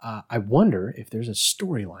 I wonder if there's a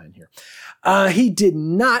storyline here. He did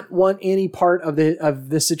not want any part of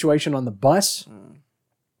this situation on the bus.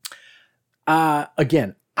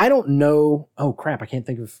 Again, I don't know. Oh crap! I can't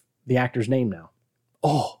think of the actor's name now.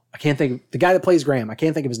 Oh, I can't think of the guy that plays Graham. I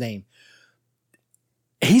can't think of his name.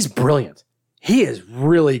 He's brilliant. He is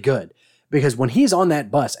really good, because when he's on that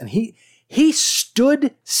bus and he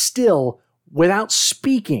stood still without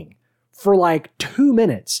speaking for like 2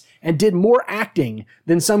 minutes and did more acting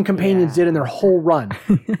than some companions did in their whole run.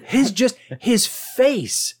 His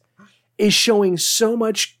face is showing so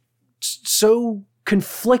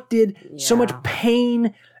conflicted, so much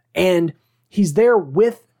pain, and he's there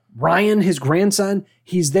with Ryan, his grandson.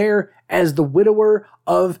 He's there as the widower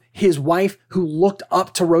of his wife, who looked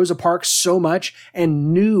up to Rosa Parks so much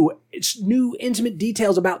and knew intimate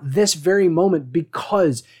details about this very moment,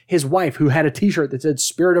 because his wife, who had a t-shirt that said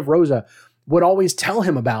Spirit of Rosa, would always tell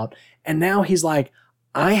him about. And now he's like,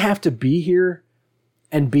 I have to be here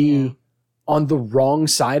and be on the wrong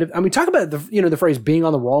side of, I mean, talk about the phrase being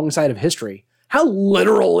on the wrong side of history. How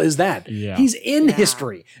literal is that? Yeah. He's in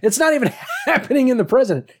history. It's not even happening in the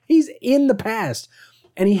present. He's in the past.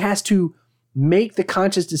 And he has to make the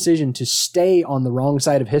conscious decision to stay on the wrong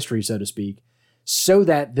side of history, so to speak, so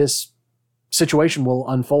that this situation will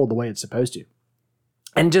unfold the way it's supposed to.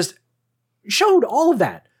 And just showed all of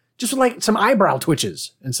that. Just with like some eyebrow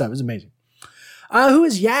twitches and stuff. It was amazing. Who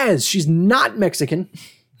is Yaz? She's not Mexican.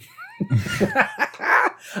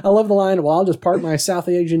 I love the line, well, I'll just park my South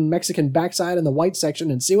Asian Mexican backside in the white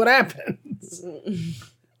section and see what happens.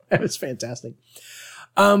 That was fantastic.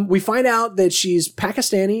 We find out that she's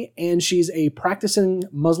Pakistani and she's a practicing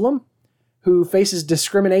Muslim who faces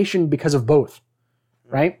discrimination because of both,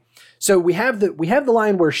 right? So we have the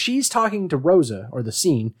line where she's talking to Rosa, or the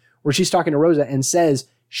scene where she's talking to Rosa and says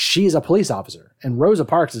she's a police officer. And Rosa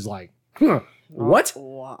Parks is like, what?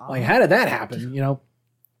 Wow. Like, how did that happen?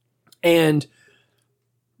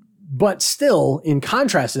 But still, in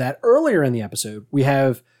contrast to that, earlier in the episode, we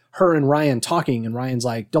have her and Ryan talking, and Ryan's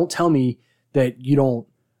like, don't tell me that you don't,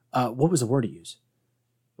 what was the word he used?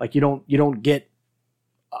 Like, you don't get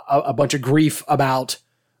a bunch of grief about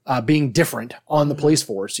being different on the police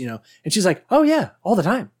force, And she's like, oh yeah, all the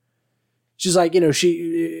time. She's like, when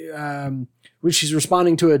she's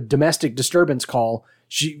responding to a domestic disturbance call,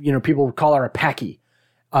 people call her a packy.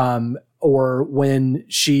 Or when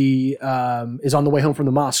she is on the way home from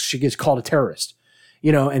the mosque, she gets called a terrorist,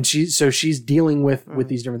 and she's dealing with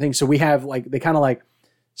these different things. So we have they kind of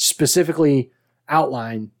specifically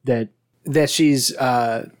outline that she's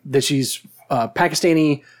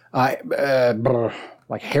Pakistani,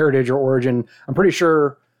 heritage or origin. I'm pretty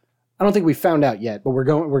sure. I don't think we found out yet, but we're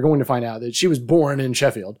going to find out that she was born in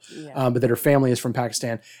Sheffield, but that her family is from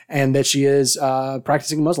Pakistan, and that she is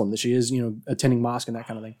practicing Muslim, that she is attending mosque and that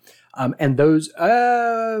kind of thing. And those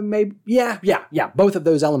both of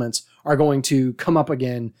those elements are going to come up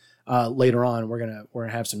again later on. We're gonna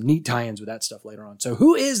have some neat tie-ins with that stuff later on. So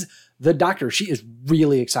who is the doctor? She is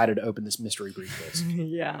really excited to open this mystery briefcase.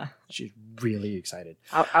 Yeah, she's really excited.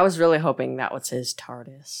 I was really hoping that was his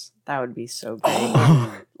TARDIS. That would be so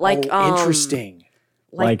great. Interesting.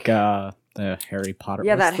 The Harry Potter.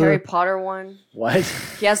 Yeah, that Harry Potter one. What?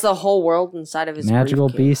 He has the whole world inside of his magical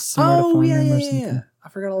briefcase. beasts. Yeah. I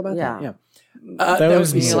forgot all about that. Yeah. That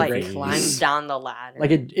would be so great. Climbs down the ladder.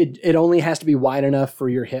 It only has to be wide enough for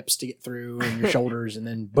your hips to get through and your shoulders, and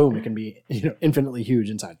then boom, it can be infinitely huge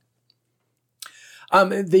inside.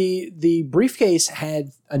 The briefcase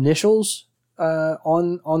had initials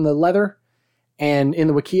on the leather, and in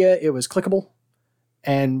the Wikia it was clickable,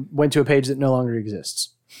 and went to a page that no longer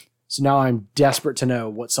exists. So now I'm desperate to know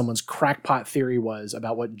what someone's crackpot theory was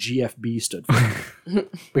about what GFB stood for.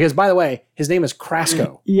 Because, by the way, his name is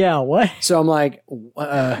Krasko. Yeah, what? So I'm like,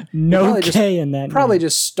 no K in that. Probably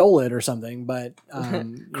just stole it or something, but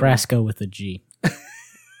Krasko with a G.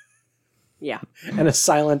 Yeah, and a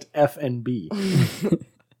silent F and B.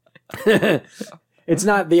 It's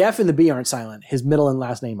not, the F and the B aren't silent. His middle and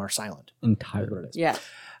last name are silent. Entirely. Yeah.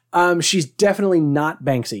 She's definitely not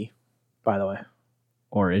Banksy, by the way.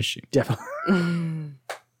 Or is she? Definitely.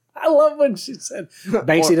 I love when she said,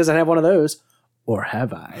 Banksy doesn't have one of those. Or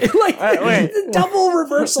have I? The double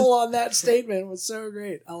reversal on that statement was so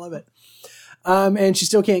great. I love it. And she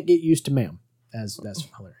still can't get used to ma'am. That's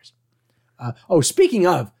hilarious. Speaking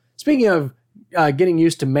of getting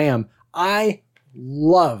used to ma'am, I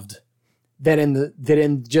loved that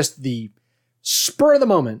in just the spur of the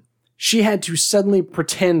moment, she had to suddenly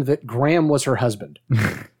pretend that Graham was her husband.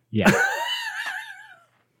 Yeah.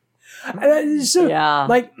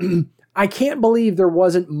 I can't believe there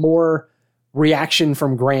wasn't more reaction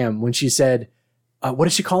from Graham when she said, what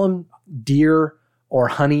did she call him? Dear or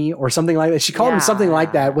honey or something like that. She called him something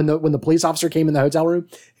like that when the police officer came in the hotel room,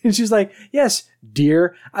 and she's like, yes,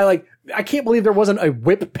 dear. I can't believe there wasn't a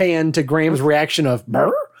whip pan to Graham's reaction of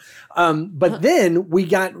brr. But then we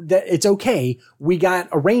got that. It's okay. We got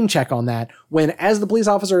a rain check on that when, as the police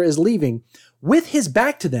officer is leaving with his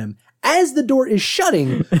back to them, as the door is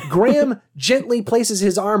shutting, Graham gently places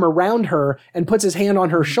his arm around her and puts his hand on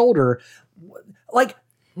her shoulder,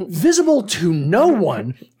 visible to no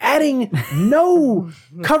one, adding no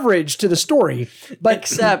coverage to the story, but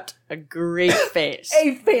except a great face,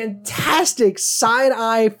 a fantastic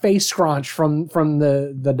side-eye face scrunch from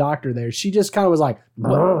the doctor there. She just kind of was like,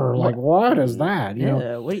 what is that?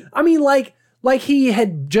 I mean, like he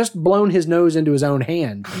had just blown his nose into his own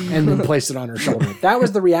hand and then placed it on her shoulder. That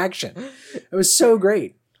was the reaction. It was so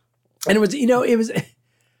great. And it was,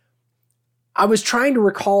 I was trying to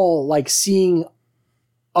recall seeing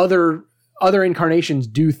other incarnations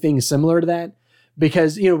do things similar to that,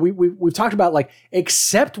 because, we've talked about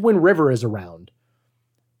except when River is around,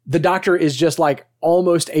 the doctor is just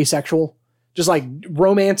almost asexual, just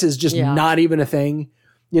romance is just not even a thing,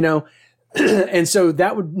 And so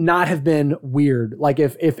that would not have been weird.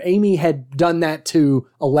 If Amy had done that to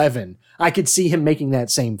 11, I could see him making that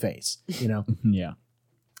same face, Yeah.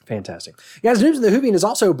 Fantastic. Guys, Noobs in the Whovian is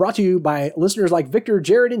also brought to you by listeners like Victor,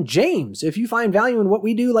 Jared, and James. If you find value in what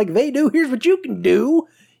we do like they do, here's what you can do.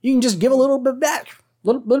 You can just give a little bit back.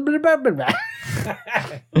 Little bit back.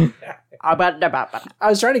 I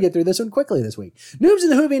was trying to get through this one quickly this week.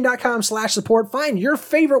 Noobsinthewhovian.com/support. Find your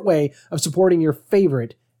favorite way of supporting your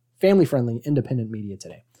favorite family-friendly independent media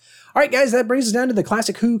today. All right, guys, that brings us down to the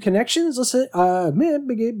classic Who connections. Let's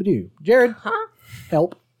Jared,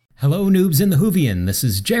 help. Hello, noobs in the Whovian. This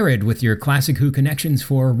is Jared with your Classic Who connections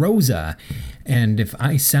for Rosa. And if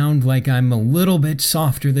I sound like I'm a little bit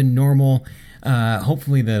softer than normal,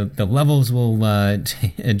 hopefully the levels will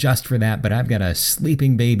adjust for that. But I've got a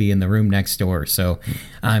sleeping baby in the room next door, so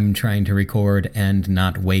I'm trying to record and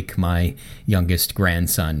not wake my youngest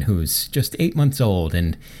grandson, who's just 8 months old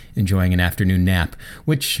and enjoying an afternoon nap,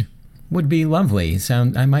 which would be lovely.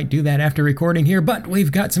 I might do that after recording here, but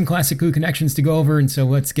we've got some Classic Who connections to go over, and so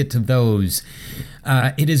let's get to those.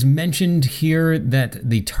 It is mentioned here that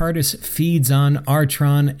the TARDIS feeds on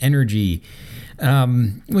Artron energy.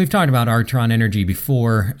 We've talked about Artron energy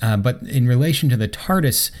before, but in relation to the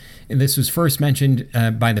TARDIS, this was first mentioned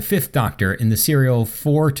by the Fifth Doctor in the serial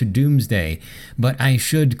 4 to Doomsday, but I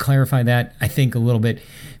should clarify that, I think, a little bit.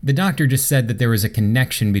 The Doctor just said that there was a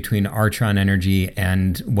connection between Artron energy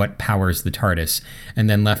and what powers the TARDIS, and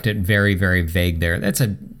then left it very, very vague there. That's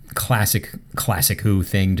a classic Who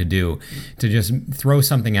thing to do, to just throw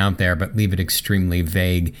something out there but leave it extremely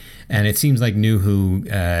vague. And it seems like New Who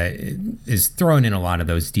is throwing in a lot of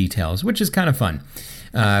those details, which is kind of fun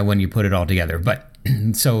when you put it all together. But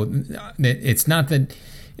so it's not that,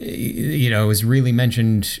 it was really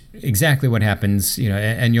mentioned exactly what happens,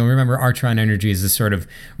 and you'll remember Artron energy is this sort of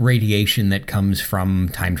radiation that comes from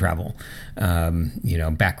time travel,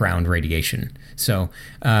 background radiation. So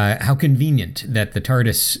how convenient that the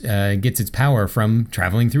TARDIS gets its power from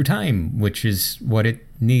traveling through time, which is what it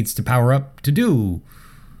needs to power up to do.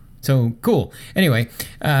 So cool. Anyway,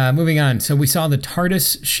 moving on. So we saw the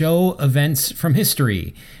TARDIS show events from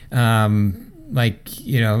history. Watching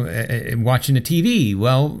a TV.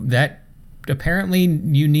 Well, that apparently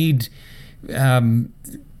you need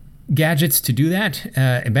gadgets to do that.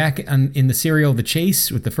 Back in the serial The Chase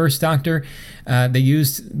with the First Doctor, they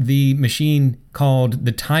used the machine called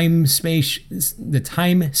the Time Space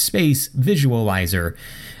Visualizer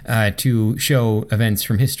to show events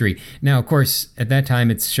from history. Now, of course, at that time,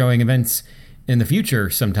 it's showing events in the future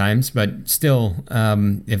sometimes, but still,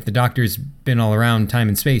 if the Doctor's been all around time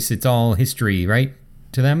and space, it's all history, right,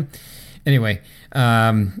 to them? Anyway,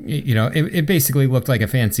 it basically looked like a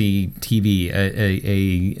fancy TV,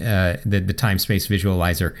 the time-space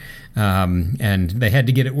visualizer, and they had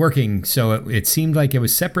to get it working, so it seemed like it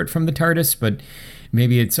was separate from the TARDIS, but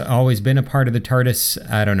maybe it's always been a part of the TARDIS.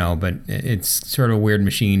 I don't know, but it's sort of a weird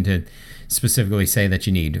machine to specifically say that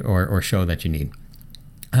you need or show that you need.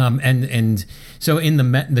 And so in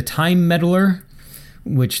the Time Meddler,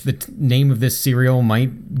 which the name of this serial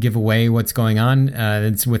might give away what's going on,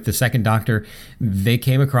 it's with the Second Doctor. They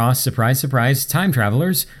came across, surprise, surprise, time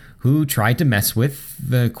travelers who tried to mess with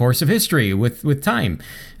the course of history, with time.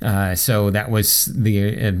 So that was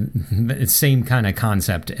the same kind of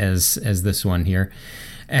concept as this one here.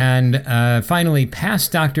 And finally,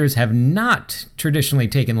 past Doctors have not traditionally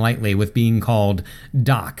taken lightly with being called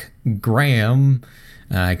Doc Graham.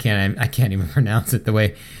 I can't even pronounce it the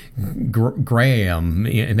way Graham.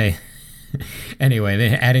 They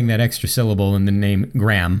adding that extra syllable in the name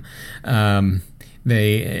Graham.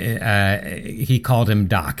 He called him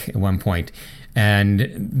Doc at one point,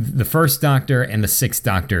 and the First Doctor and the Sixth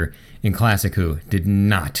Doctor in Classic Who did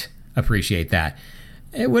not appreciate that.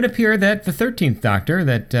 It would appear that the 13th Doctor,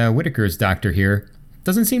 that Whittaker's Doctor here,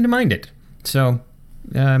 doesn't seem to mind it. So.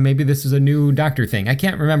 Maybe this is a new Doctor thing. I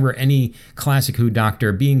can't remember any Classic Who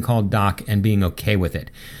Doctor being called Doc and being okay with it.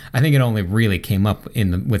 I think it only really came up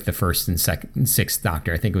with the First and Sixth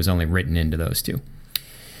Doctor. I think it was only written into those two.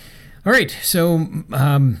 All right, so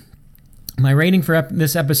my rating for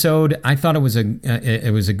this episode, I thought it was a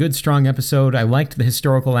good, strong episode. I liked the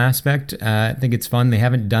historical aspect. I think it's fun. They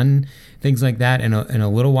haven't done things like that in a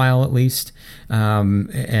little while, at least,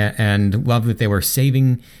 and love that they were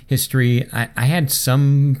saving history. I had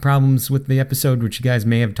some problems with the episode, which you guys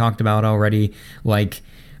may have talked about already, like,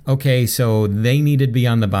 okay, so they needed to be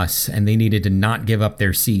on the bus, and they needed to not give up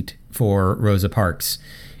their seat for Rosa Parks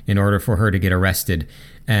in order for her to get arrested.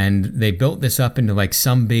 And they built this up into like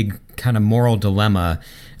some big kind of moral dilemma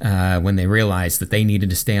when they realized that they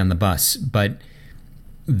needed to stay on the bus. But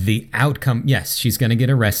the outcome, yes, she's going to get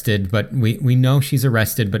arrested, but we know she's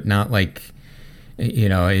arrested, but not like,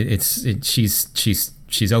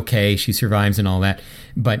 she's okay, she survives and all that.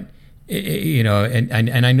 But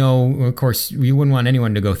and I know, of course, you wouldn't want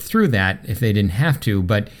anyone to go through that if they didn't have to,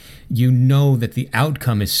 but you know that the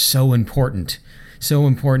outcome is so important.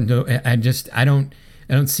 I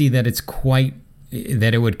don't see that it's quite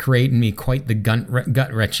that it would create in me quite the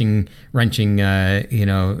gut wrenching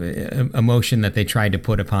emotion that they tried to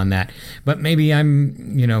put upon that. But maybe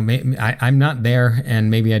I'm not there,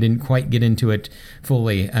 and maybe I didn't quite get into it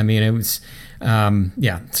fully. I mean,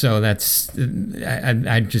 So that's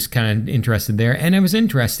I just kind of interested there, and it was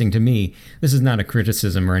interesting to me. This is not a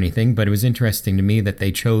criticism or anything, but it was interesting to me that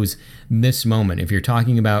they chose this moment. If you're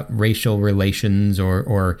talking about racial relations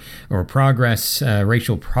or progress,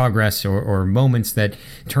 racial progress, or moments that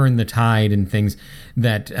turn the tide and things,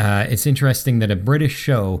 that it's interesting that a British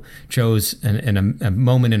show chose a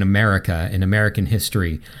moment in America, in American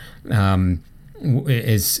history.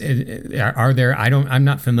 Are there? I'm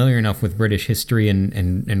not familiar enough with British history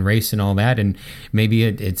and race and all that, and maybe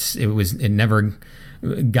it never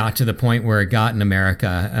got to the point where it got in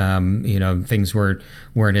America. Things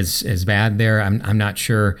weren't as bad there. I'm not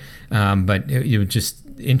sure, but it was just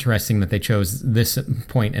interesting that they chose this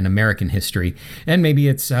point in American history, and maybe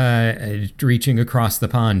it's reaching across the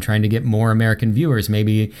pond, trying to get more American viewers.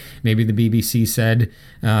 Maybe the BBC said,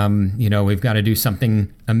 we've got to do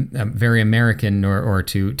something very American or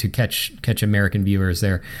to catch American viewers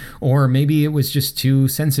there, or maybe it was just too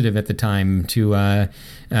sensitive at the time to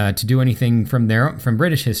do anything from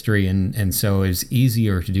British history, and so it was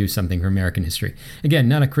easier to do something from American history. Again,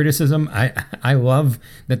 not a criticism. I love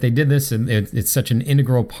that they did this, and it's such an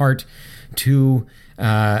integral part to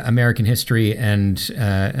American history, and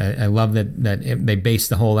I love that they based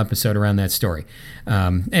the whole episode around that story.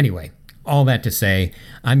 Anyway, all that to say,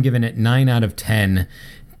 I'm giving it 9 out of 10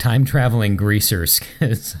 time-traveling greasers,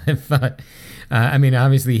 because I thought,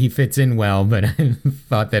 obviously he fits in well, but I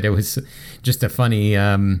thought that it was just a funny,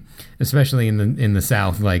 especially in the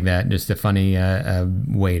South like that, just a funny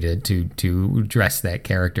way to dress that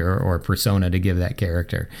character or persona to give that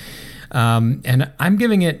character. And I'm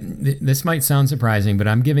giving it, this might sound surprising, but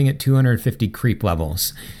I'm giving it 250 creep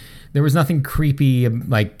levels. There was nothing creepy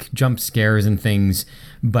like jump scares and things,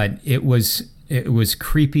 but it was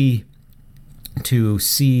creepy to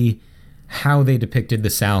see how they depicted the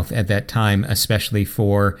South at that time, especially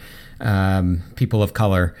for people of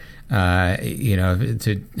color,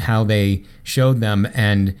 to how they showed them,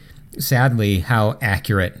 and sadly how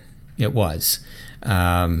accurate it was.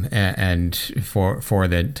 And for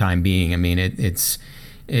the time being, it's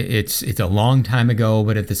a long time ago,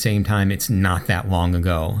 but at the same time, it's not that long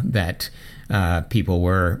ago that people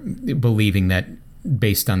were believing that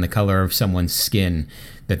based on the color of someone's skin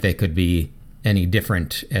that they could be any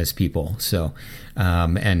different as people. So,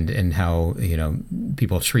 and how,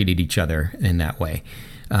 people treated each other in that way.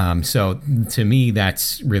 So to me,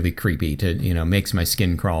 that's really creepy makes my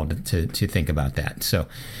skin crawl to think about that. So,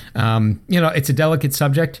 it's a delicate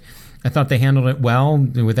subject. I thought they handled it well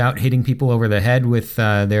without hitting people over the head with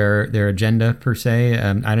their agenda per se.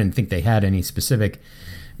 I didn't think they had any specific,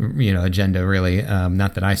 agenda really,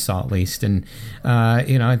 not that I saw at least. And,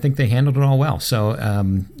 I think they handled it all well. So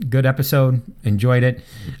good episode, enjoyed it.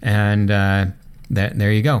 And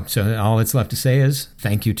there you go. So all that's left to say is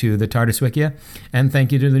thank you to the TARDIS Wikia, and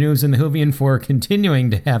thank you to the News and the Whovian for continuing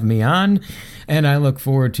to have me on. And I look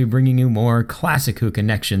forward to bringing you more Classic Who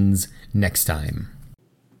Connections next time.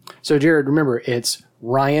 So, Jared, remember, it's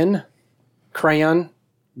Ryan, Crayon,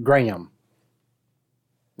 Graham.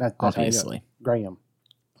 That's obviously Graham.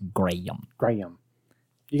 Graham.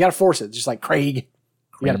 You got to force it, just like Craig.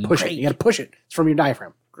 You got to push it. You got to push it. It's from your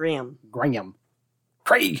diaphragm. Graham.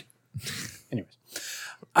 Craig. Anyways.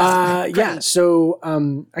 Yeah. So,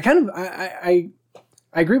 I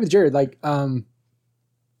agree with Jared. Like,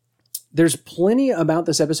 there's plenty about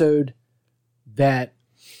this episode that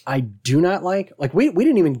I do not like. Like, we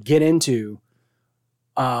didn't even get into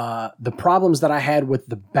the problems that I had with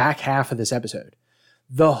the back half of this episode.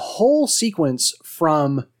 The whole sequence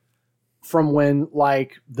from when,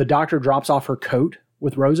 like, the doctor drops off her coat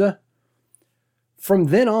with Rosa, from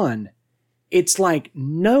then on, it's like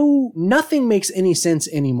nothing makes any sense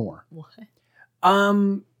anymore. What?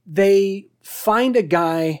 They find a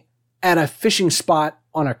guy at a fishing spot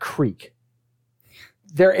on a creek.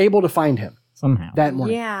 They're able to find him somehow that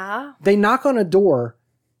morning. Yeah. They knock on a door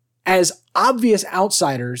as obvious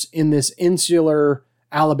outsiders in this insular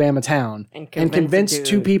Alabama town and convince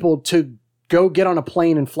two people to go get on a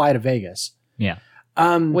plane and fly to Vegas. Yeah.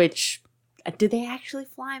 Which, did they actually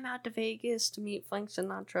fly him out to Vegas to meet Frank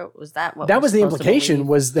Sinatra? Was that what that was the implication,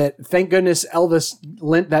 was that thank goodness Elvis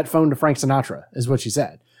lent that phone to Frank Sinatra, is what she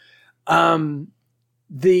said.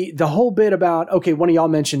 The whole bit about, okay, one of y'all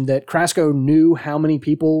mentioned that Krasko knew how many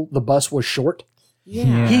people the bus was short.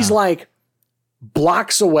 Yeah. He's like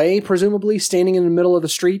blocks away, presumably standing in the middle of the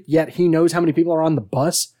street, yet he knows how many people are on the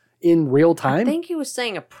bus in real time. I think he was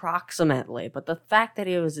saying approximately, but the fact that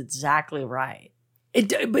he was exactly right.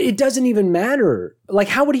 But it doesn't even matter. Like,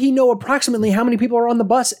 how would he know approximately how many people are on the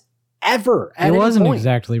bus ever? It wasn't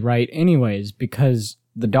exactly right anyways, because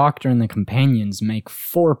the doctor and the companions make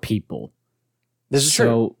 4 people This is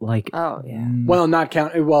true. Like, Oh yeah. Well, not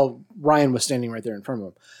count. Well, Ryan was standing right there in front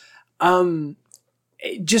of him.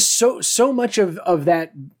 Just so much of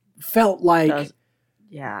that felt like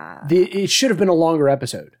Yeah. it should have been a longer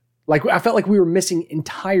episode. Like I felt like we were missing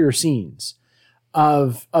entire scenes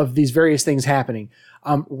of these various things happening.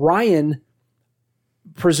 Ryan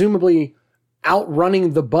presumably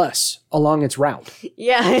outrunning the bus along its route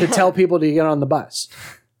Yeah. to tell people to get on the bus.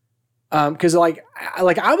 Because like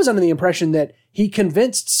I was under the impression that he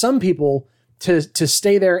convinced some people to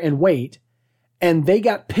stay there and wait, and they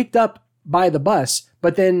got picked up by the bus.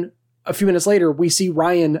 But then a few minutes later, we see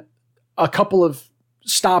Ryan a couple of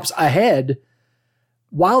stops ahead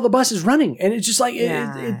while the bus is running, and it's just like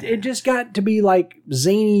it just got to be like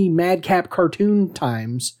zany madcap cartoon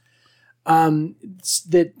times.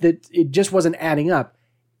 That it just wasn't adding up,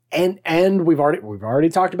 and we've already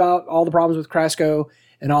talked about all the problems with Krasko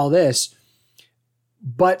and all this,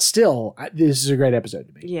 but still, this is a great episode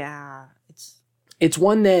to me. Yeah. It's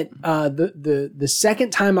one that the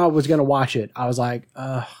second time I was going to watch it, I was like,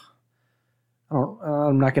 I'm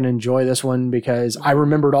not going to enjoy this one because I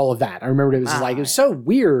remembered all of that. I remembered it was it was so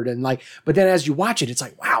weird and like, but then as you watch it, it's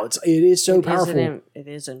like, wow, it is so powerful. It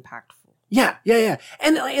is impactful. Yeah.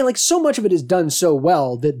 And like so much of it is done so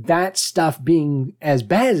well that stuff being as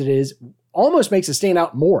bad as it is almost makes it stand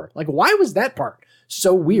out more. Like, why was that part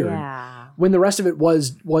so weird when the rest of it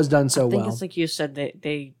was done so well? I think it's like you said,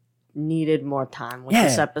 they needed more time with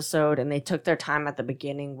this episode, and they took their time at the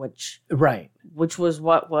beginning, which was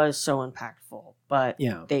what was so impactful. But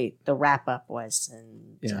the wrap up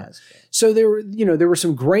wasn't as good. So there were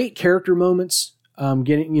some great character moments.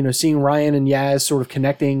 Seeing Ryan and Yaz sort of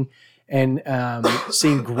connecting, and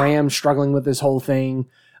seeing Graham struggling with this whole thing.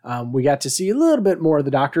 We got to see a little bit more of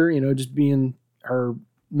the Doctor, just being her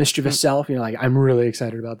mischievous self. Like, I'm really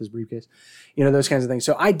excited about this briefcase. Those kinds of things.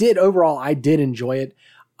 So I did enjoy it.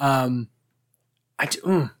 I'm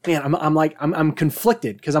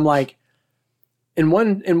conflicted because I'm like, in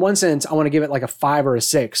one sense, I want to give it like a 5 or a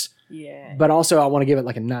 6. Yeah. But also I want to give it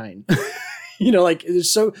like a 9. Like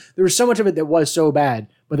there was so much of it that was so bad,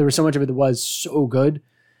 but there was so much of it that was so good.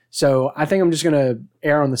 So I think I'm just gonna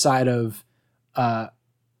err on the side of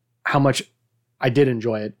how much I did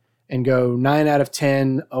enjoy it and go 9 out of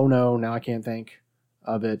 10. Oh no, now I can't think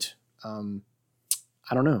of it.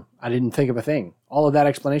 I don't know. I didn't think of a thing. All of that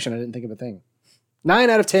explanation, I didn't think of a thing. 9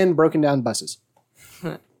 out of 10 broken down buses.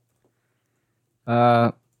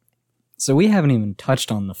 So we haven't even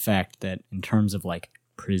touched on the fact that in terms of like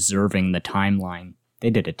preserving the timeline, they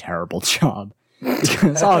did a terrible job.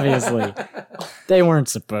 Because obviously they weren't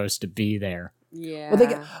supposed to be there. Yeah.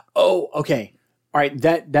 Well, okay. All right.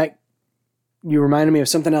 That you reminded me of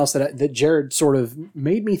something else that Jared sort of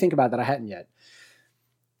made me think about that I hadn't yet.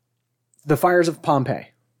 The fires of Pompeii.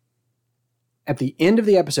 At the end of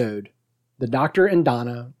the episode, the Doctor and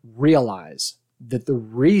Donna realize that the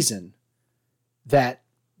reason that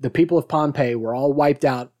the people of Pompeii were all wiped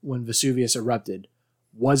out when Vesuvius erupted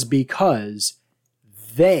was because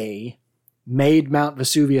they made Mount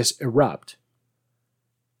Vesuvius erupt.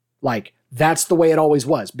 Like, that's the way it always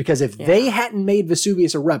was. Because if they hadn't made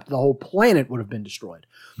Vesuvius erupt, the whole planet would have been destroyed.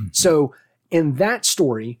 Mm-hmm. So in that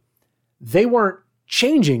story, they weren't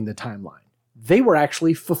changing the timeline. They were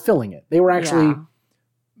actually fulfilling it. They were actually,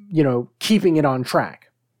 keeping it on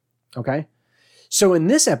track. Okay? So in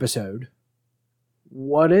this episode,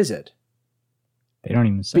 what is it? They don't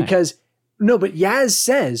even say. Because, but Yaz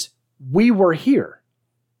says, we were here.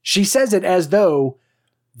 She says it as though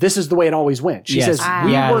this is the way it always went. She says,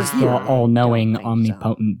 we were here. The all-knowing,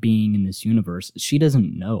 omnipotent being in this universe. She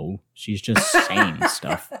doesn't know. She's just saying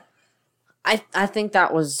stuff. I think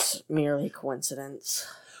that was merely coincidence.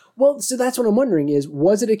 Well, so that's what I'm wondering is,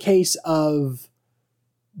 was it a case of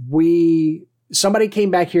somebody came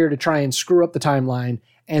back here to try and screw up the timeline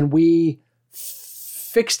and we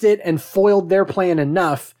fixed it and foiled their plan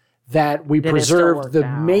enough that we preserved the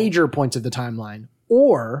major points of the timeline?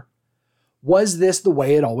 Or was this the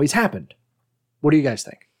way it always happened? What do you guys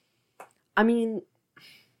think? I mean,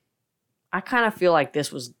 I kind of feel like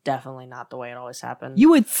this was definitely not the way it always happened. You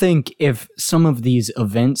would think if some of these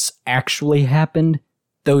events actually happened,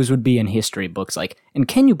 those would be in history books. Like, and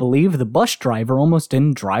can you believe the bus driver almost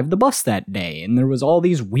didn't drive the bus that day? And there was all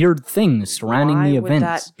these weird things surrounding the events.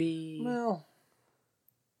 Why would that be? Well,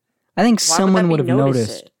 I think someone would have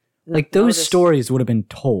noticed. Like, those stories would have been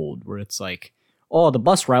told where it's like, the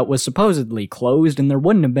bus route was supposedly closed and there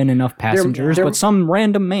wouldn't have been enough passengers, but some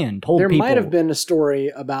random man told people. There might have been a story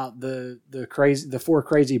about the 4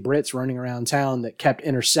 crazy Brits running around town that kept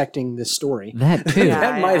intersecting this story. That too.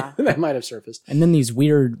 That might have surfaced. And then these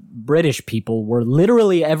weird British people were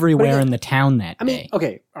literally everywhere in the town that day.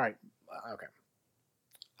 Okay, all right.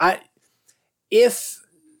 Okay.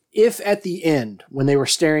 If at the end, when they were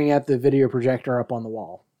staring at the video projector up on the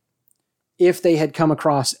wall, if they had come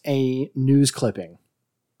across a news clipping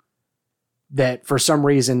that for some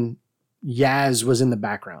reason Yaz was in the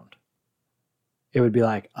background, it would be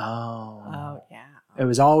like, oh yeah, it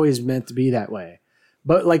was always meant to be that way.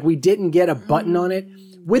 But like we didn't get a button on it,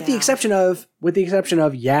 with the exception of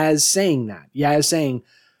Yaz saying that. Yaz saying,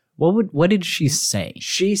 what did she say?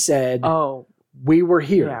 She said, "Oh, we were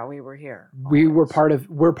here. Yeah, we were here. We're part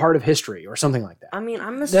of history," or something like that. I mean,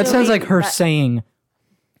 I'm assuming that sounds like her saying,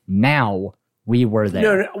 "Now we were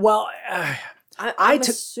there." No. Well, I'm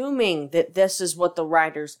assuming that this is what the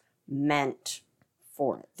writers meant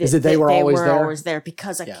for it. Is that they were always there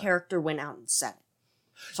because a character went out and said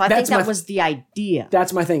it. So I think that was the idea.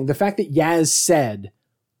 That's my thing. The fact that Yaz said,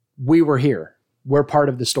 "We were here. We're part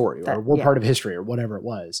of the story," or "We're part of history," or whatever it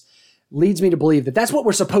was, leads me to believe that that's what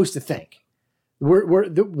we're supposed to think.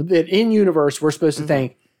 That in universe, we're supposed to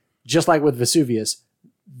think, just like with Vesuvius,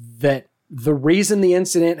 that the reason the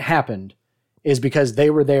incident happened is because they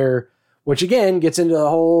were there, which again gets into the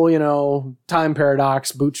whole, time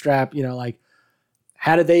paradox, bootstrap, like,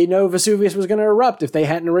 how did they know Vesuvius was going to erupt if they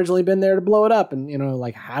hadn't originally been there to blow it up? And,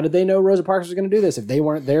 how did they know Rosa Parks was going to do this if they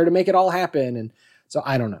weren't there to make it all happen? And so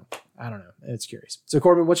I don't know. It's curious. So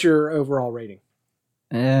Corbin, what's your overall rating?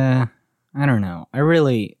 I don't know. I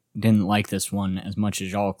really didn't like this one as much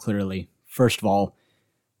as y'all, clearly. First of all,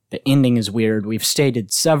 the ending is weird. We've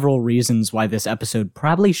stated several reasons why this episode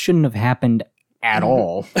probably shouldn't have happened at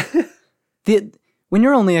all. When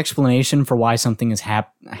your only explanation for why something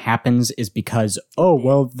happens is because,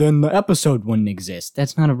 then the episode wouldn't exist.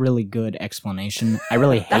 That's not a really good explanation. I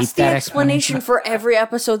really hate That's that the explanation for every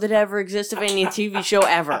episode that ever exists of any TV show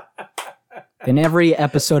ever. Then every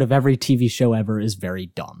episode of every TV show ever is very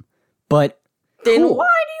dumb. But then why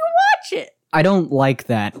do you watch it? I don't like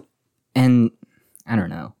that. And I don't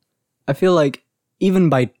know. I feel like even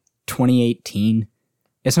by 2018,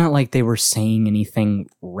 it's not like they were saying anything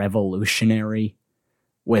revolutionary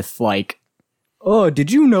with like, oh,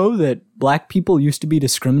 did you know that black people used to be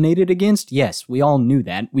discriminated against? Yes, we all knew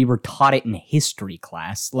that. We were taught it in history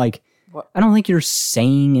class. Like, what? I don't think you're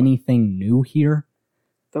saying anything new here.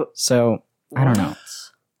 So, I don't know.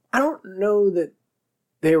 I don't know that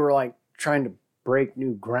they were like trying to break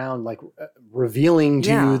new ground, like revealing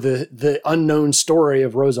to you the unknown story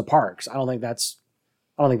of Rosa Parks. I don't think that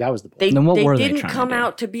was the point. They didn't come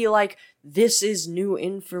out to be like, this is new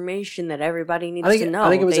information that everybody needs to know.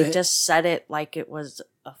 They just said it like it was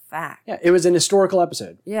a fact. Yeah, it was an historical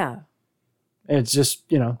episode. Yeah. It's just,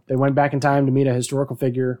 they went back in time to meet a historical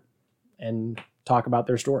figure and talk about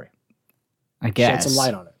their story. I guess. Shed some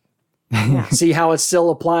light on it. Yeah. See how it still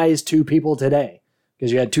applies to people today.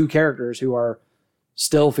 Because you had 2 characters who are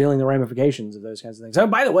still feeling the ramifications of those kinds of things. Oh,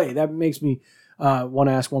 by the way, that makes me want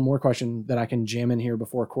to ask one more question that I can jam in here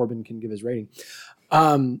before Corbin can give his rating.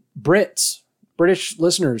 British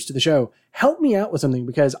listeners to the show, help me out with something,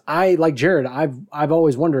 because I, like Jared, I've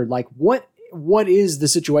always wondered, like, what is the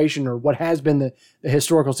situation, or what has been the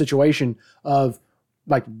historical situation of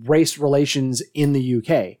like race relations in the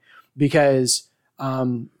UK? Because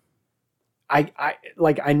I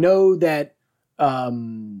know that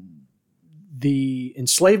the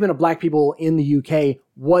enslavement of black people in the UK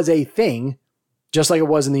was a thing, just like it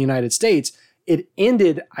was in the United States. It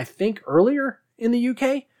ended, I think, earlier in the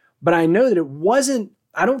UK, but I know that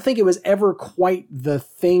I don't think it was ever quite the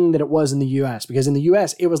thing that it was in the US, because in the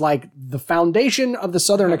US, it was like the foundation of the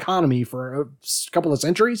Southern economy for a couple of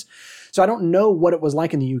centuries. So I don't know what it was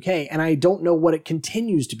like in the UK, and I don't know what it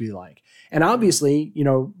continues to be like. And obviously,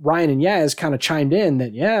 Ryan and Yaz kind of chimed in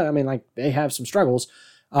that, they have some struggles.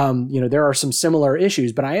 There are some similar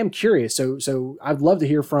issues, but I am curious. So I'd love to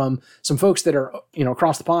hear from some folks that are,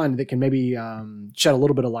 across the pond that can maybe shed a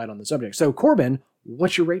little bit of light on the subject. So Corbin,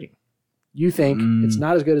 what's your rating? You think it's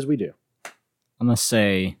not as good as we do? I'm going to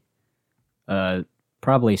say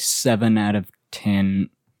probably 7 out of 10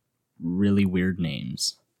 really weird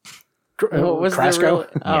names. What was Krasko?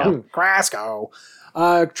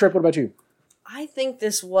 Krasko. Trip, what about you? I think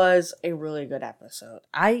this was a really good episode.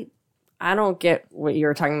 I don't get what you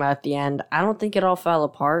were talking about at the end. I don't think it all fell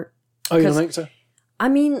apart. Oh, you don't think so? I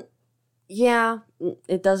mean, yeah,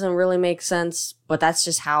 it doesn't really make sense, but that's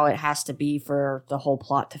just how it has to be for the whole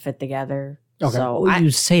plot to fit together. Okay. So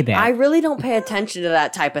you say that. I really don't pay attention to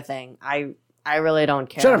that type of thing. I really don't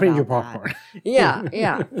care. Shut up and eat your popcorn.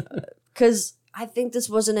 Yeah. Because I think this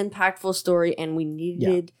was an impactful story, and we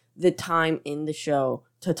needed the time in the show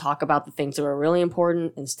to talk about the things that were really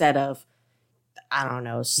important instead of, I don't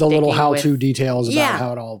know, the little how-to details about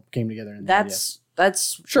how it all came together. That's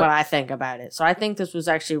what I think about it. So I think this was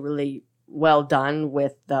actually really well done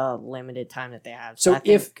with the limited time that they have. So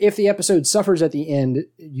if the episode suffers at the end,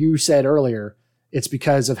 you said earlier, it's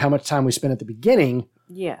because of how much time we spent at the beginning.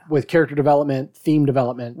 Yeah. With character development, theme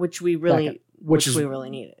development, which we really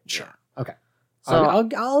needed. Sure. Yeah. Okay. So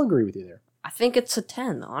I'll agree with you there. I think it's a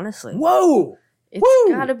 10, honestly. Whoa.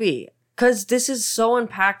 It's gotta be, because this is so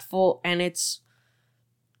impactful, and it's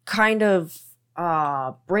kind of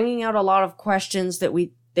bringing out a lot of questions that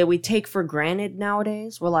we take for granted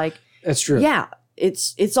nowadays. We're like, that's true. Yeah,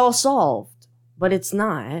 it's all solved, but it's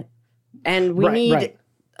not, and we need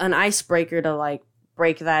an icebreaker to like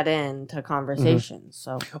break that into conversations.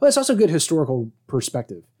 So, well, it's also good historical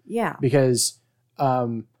perspective. Yeah, because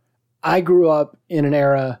I grew up in an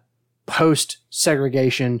era post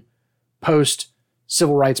segregation, post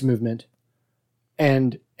civil rights movement,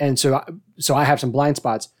 and so I have some blind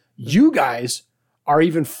spots. You guys are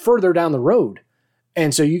even further down the road,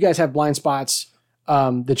 and so you guys have blind spots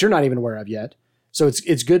that you're not even aware of yet. So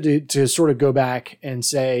it's good to sort of go back and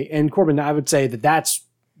say, and Corbin, I would say that's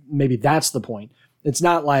the point. It's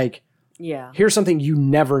not like, here's something you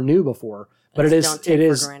never knew before, but it is don't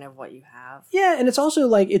take for granted what you have. Yeah, and it's also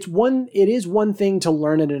like it is one thing to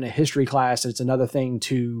learn it in a history class, and it's another thing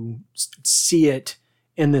to see it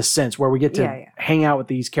in this sense where we get to hang out with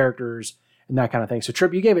these characters and that kind of thing. So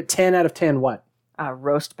Trip, you gave it 10 out of 10 what?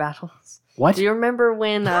 Roast battles. What? Do you remember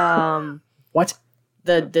when what?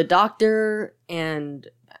 The doctor and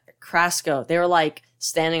Krasko, they were like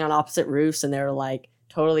standing on opposite roofs, and they were like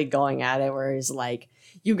totally going at it, where he's like,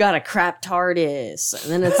 you got a crap TARDIS.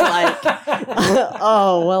 And then it's like,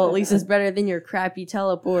 oh, well, at least it's better than your crappy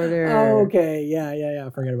teleporter. Oh, okay. Yeah. I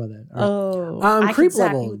forgot about that. Oh. Creep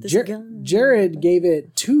level. Jared gave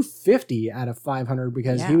it 250 out of 500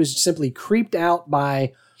 because he was simply creeped out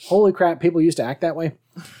by, holy crap, people used to act that way.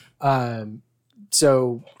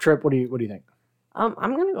 So, Trip, what do you think? I'm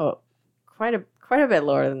going to go quite a bit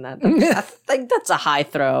lower than that. I think that's a high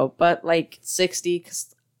throw, but like 60,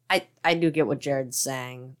 because I do get what Jared's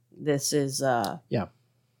saying. This is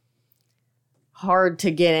hard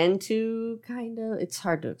to get into, kind of. It's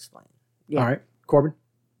hard to explain. Yeah. All right. Corbin?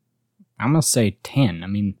 I'm going to say 10. I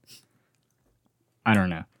mean, I don't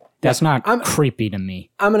know. That's not creepy to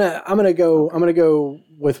me. I'm gonna go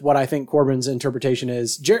with what I think Corbin's interpretation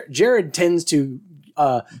is. Jared tends to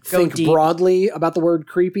think deep. Broadly about the word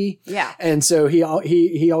creepy. Yeah. And so he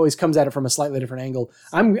always comes at it from a slightly different angle.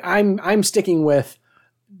 I'm sticking with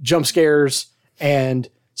jump scares and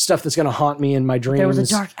stuff that's going to haunt me in my dreams. There was a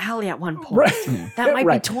dark alley at one point. Right. That might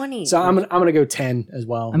be 20. So I'm going to go 10 as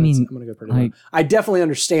well. I'm going to go pretty low. I definitely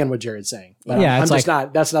understand what Jared's saying. But I'm just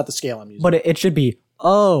not, that's not the scale I'm using. But it should be,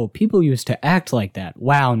 oh, people used to act like that.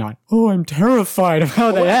 Wow, not, oh, I'm terrified of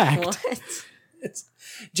how they act. What?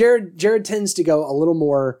 Jared tends to go a little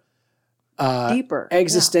more deeper,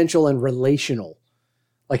 existential and relational.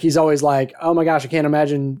 Like he's always like, oh my gosh, I can't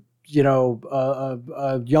imagine,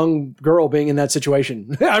 a young girl being in that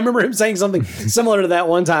situation. I remember him saying something similar to that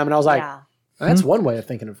one time, and I was like, that's one way of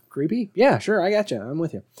thinking of creepy. Yeah, sure, I got you. I'm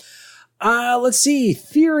with you. Let's see,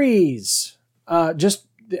 theories.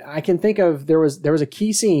 I can think of there was a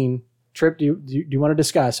key scene. Trip, do you want to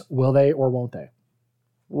discuss? Will they or won't they?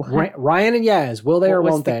 Ryan and Yaz, will they or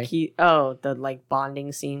won't they? The like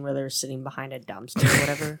bonding scene where they're sitting behind a dumpster or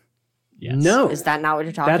whatever. Yes. No. Is that not what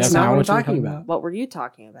you're talking about? That's not what I'm talking about. What were you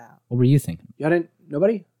talking about? What were you thinking? You didn't?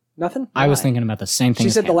 Nobody? Nothing? I was thinking about the same thing.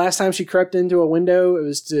 She said the last time she crept into a window, it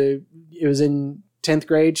was in 10th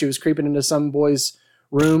grade. She was creeping into some boy's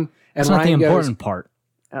room. And that's not the important part.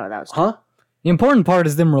 Oh, that was... Huh? The important part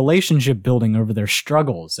is them relationship building over their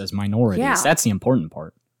struggles as minorities. Yeah. That's the important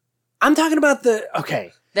part. I'm talking about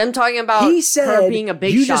okay. Them talking about he said, her being a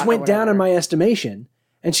big shot. You just went down in my estimation.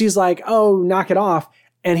 And she's like, oh, knock it off.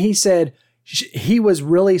 And he said he was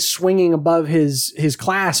really swinging above his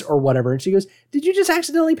class or whatever. And she goes, did you just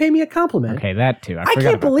accidentally pay me a compliment? Okay, that too. I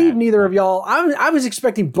can't believe neither of y'all. I was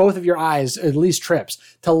expecting both of your eyes, at least Trips,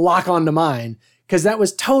 to lock onto mine. Because that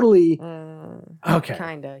was totally... okay.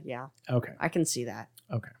 Kind of, yeah. Okay. I can see that.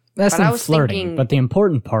 Okay. That's not flirting, but the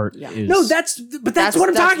important part is... No, that's what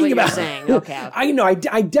I'm talking about. You're saying. Okay. I know. I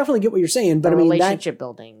definitely get what you're saying, but I mean... relationship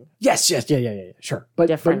building. Yes. Yeah. Sure.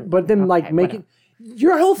 But then making...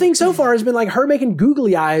 Your whole thing so far has been like her making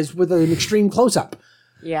googly eyes with an extreme close-up.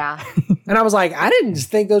 Yeah. And I was like, I didn't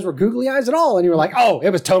think those were googly eyes at all. And you were like, oh, it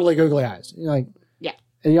was totally googly eyes. And you're like, yeah.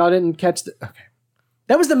 And y'all didn't catch the, okay.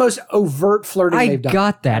 That was the most overt flirting they've done. I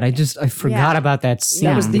got that. I forgot about that scene.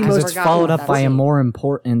 That was the because it's followed up by a more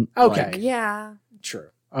important. Okay. Yeah. True.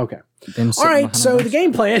 Okay. All right. So the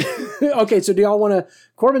game plan. Okay. So do y'all want to?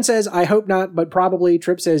 Corbin says, I hope not, but probably.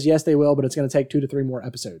 Trip says, yes, they will, but it's going to take 2 to 3 more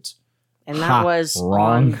episodes. And that was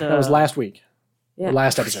wrong. That was last week. Yeah.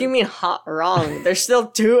 Last episode. You mean wrong? There's still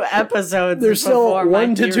 2 episodes. There's still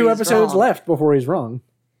 1 to 2 episodes left before he's wrong.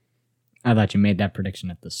 I thought you made that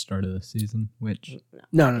prediction at the start of the season, which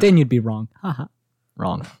no. Then you'd be wrong. Haha.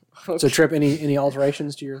 Wrong. Okay. So Trip, any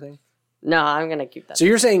alterations to your thing? No, I'm gonna keep that. So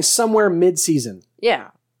you're saying somewhere mid-season? Yeah.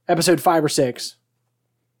 Episode 5 or 6,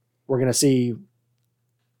 we're gonna see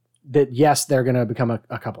that yes, they're gonna become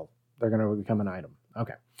a couple. They're gonna become an item.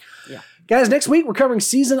 Okay. Yeah. Guys, next week we're covering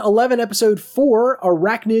season 11, episode 4,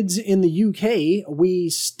 Arachnids in the UK.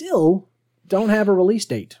 We still don't have a release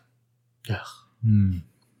date.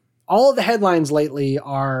 All of the headlines lately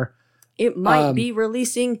are... It might be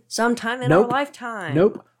releasing sometime in our lifetime.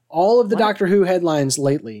 Nope. All of the Doctor Who headlines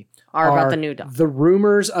lately are about the new Doctor. The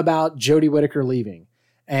rumors about Jodie Whittaker leaving.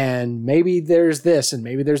 And maybe there's this and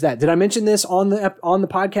maybe there's that. Did I mention this on the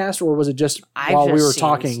podcast, or was it just while we were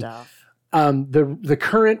talking? Stuff. The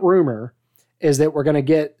current rumor is that we're going to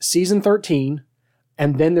get season 13,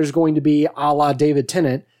 and then there's going to be, a la David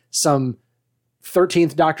Tennant, some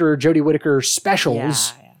 13th Doctor Jodie Whittaker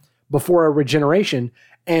specials before a regeneration.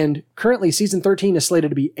 And currently season 13 is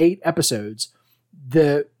slated to be 8 episodes.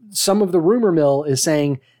 Some of the rumor mill is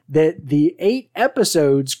saying that the 8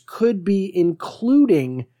 episodes could be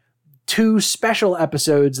including 2 special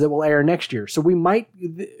episodes that will air next year. So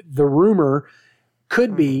the rumor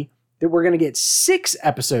could be that we're going to get 6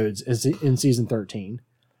 episodes in season 13,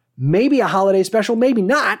 maybe a holiday special, maybe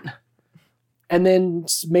not. And then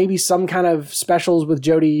maybe some kind of specials with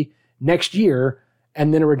Jodie next year,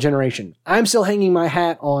 and then a regeneration. I'm still hanging my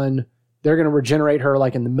hat on they're going to regenerate her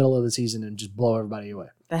like in the middle of the season and just blow everybody away.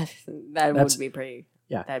 That would be pretty.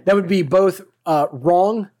 Yeah, that would be both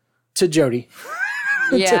wrong to Jodie.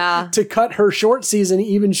 Yeah. to cut her short season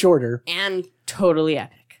even shorter. And totally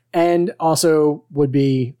epic. And also would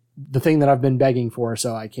be the thing that I've been begging for,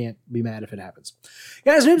 so I can't be mad if it happens.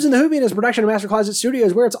 Guys, Noobs in the Whovian is a production of Master Closet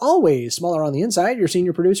Studios, where it's always smaller on the inside. Your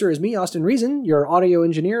senior producer is me, Austin Reason. Your audio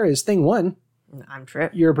engineer is Thing One. I'm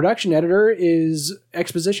Trip. Your production editor is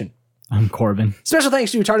Exposition. I'm Corbin. Special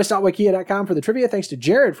thanks to TARDIS.wikia.com for the trivia. Thanks to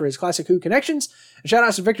Jared for his Classic Who connections. And shout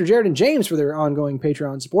outs to Victor, Jared, and James for their ongoing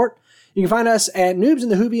Patreon support. You can find us at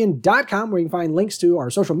noobsinthewhovian.com, where you can find links to our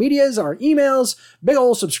social medias, our emails, big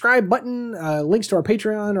old subscribe button, links to our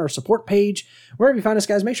Patreon, our support page. Wherever you find us,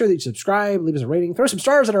 guys, make sure that you subscribe, leave us a rating, throw some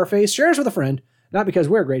stars at our face, share us with a friend, not because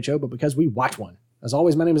we're a great show, but because we watch one. As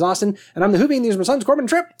always, my name is Austin, and I'm the Whovian. These are my sons, Corbin and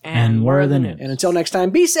Trip. And we're the Noobs. And until next time,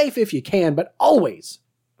 be safe if you can, but always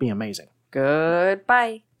be amazing.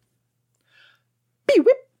 Goodbye. Beep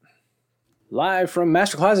whip. Live from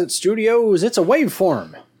Master Closet Studios, it's a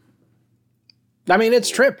waveform. I mean, it's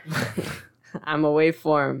Trip. I'm a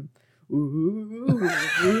waveform.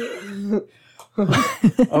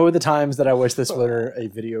 Oh, the times that I wish this were a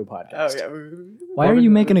video podcast. Oh, yeah. Why are you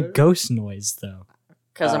making a ghost noise, though?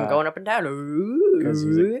 Because I'm going up and down.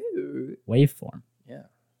 Waveform. Yeah.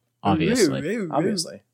 Obviously.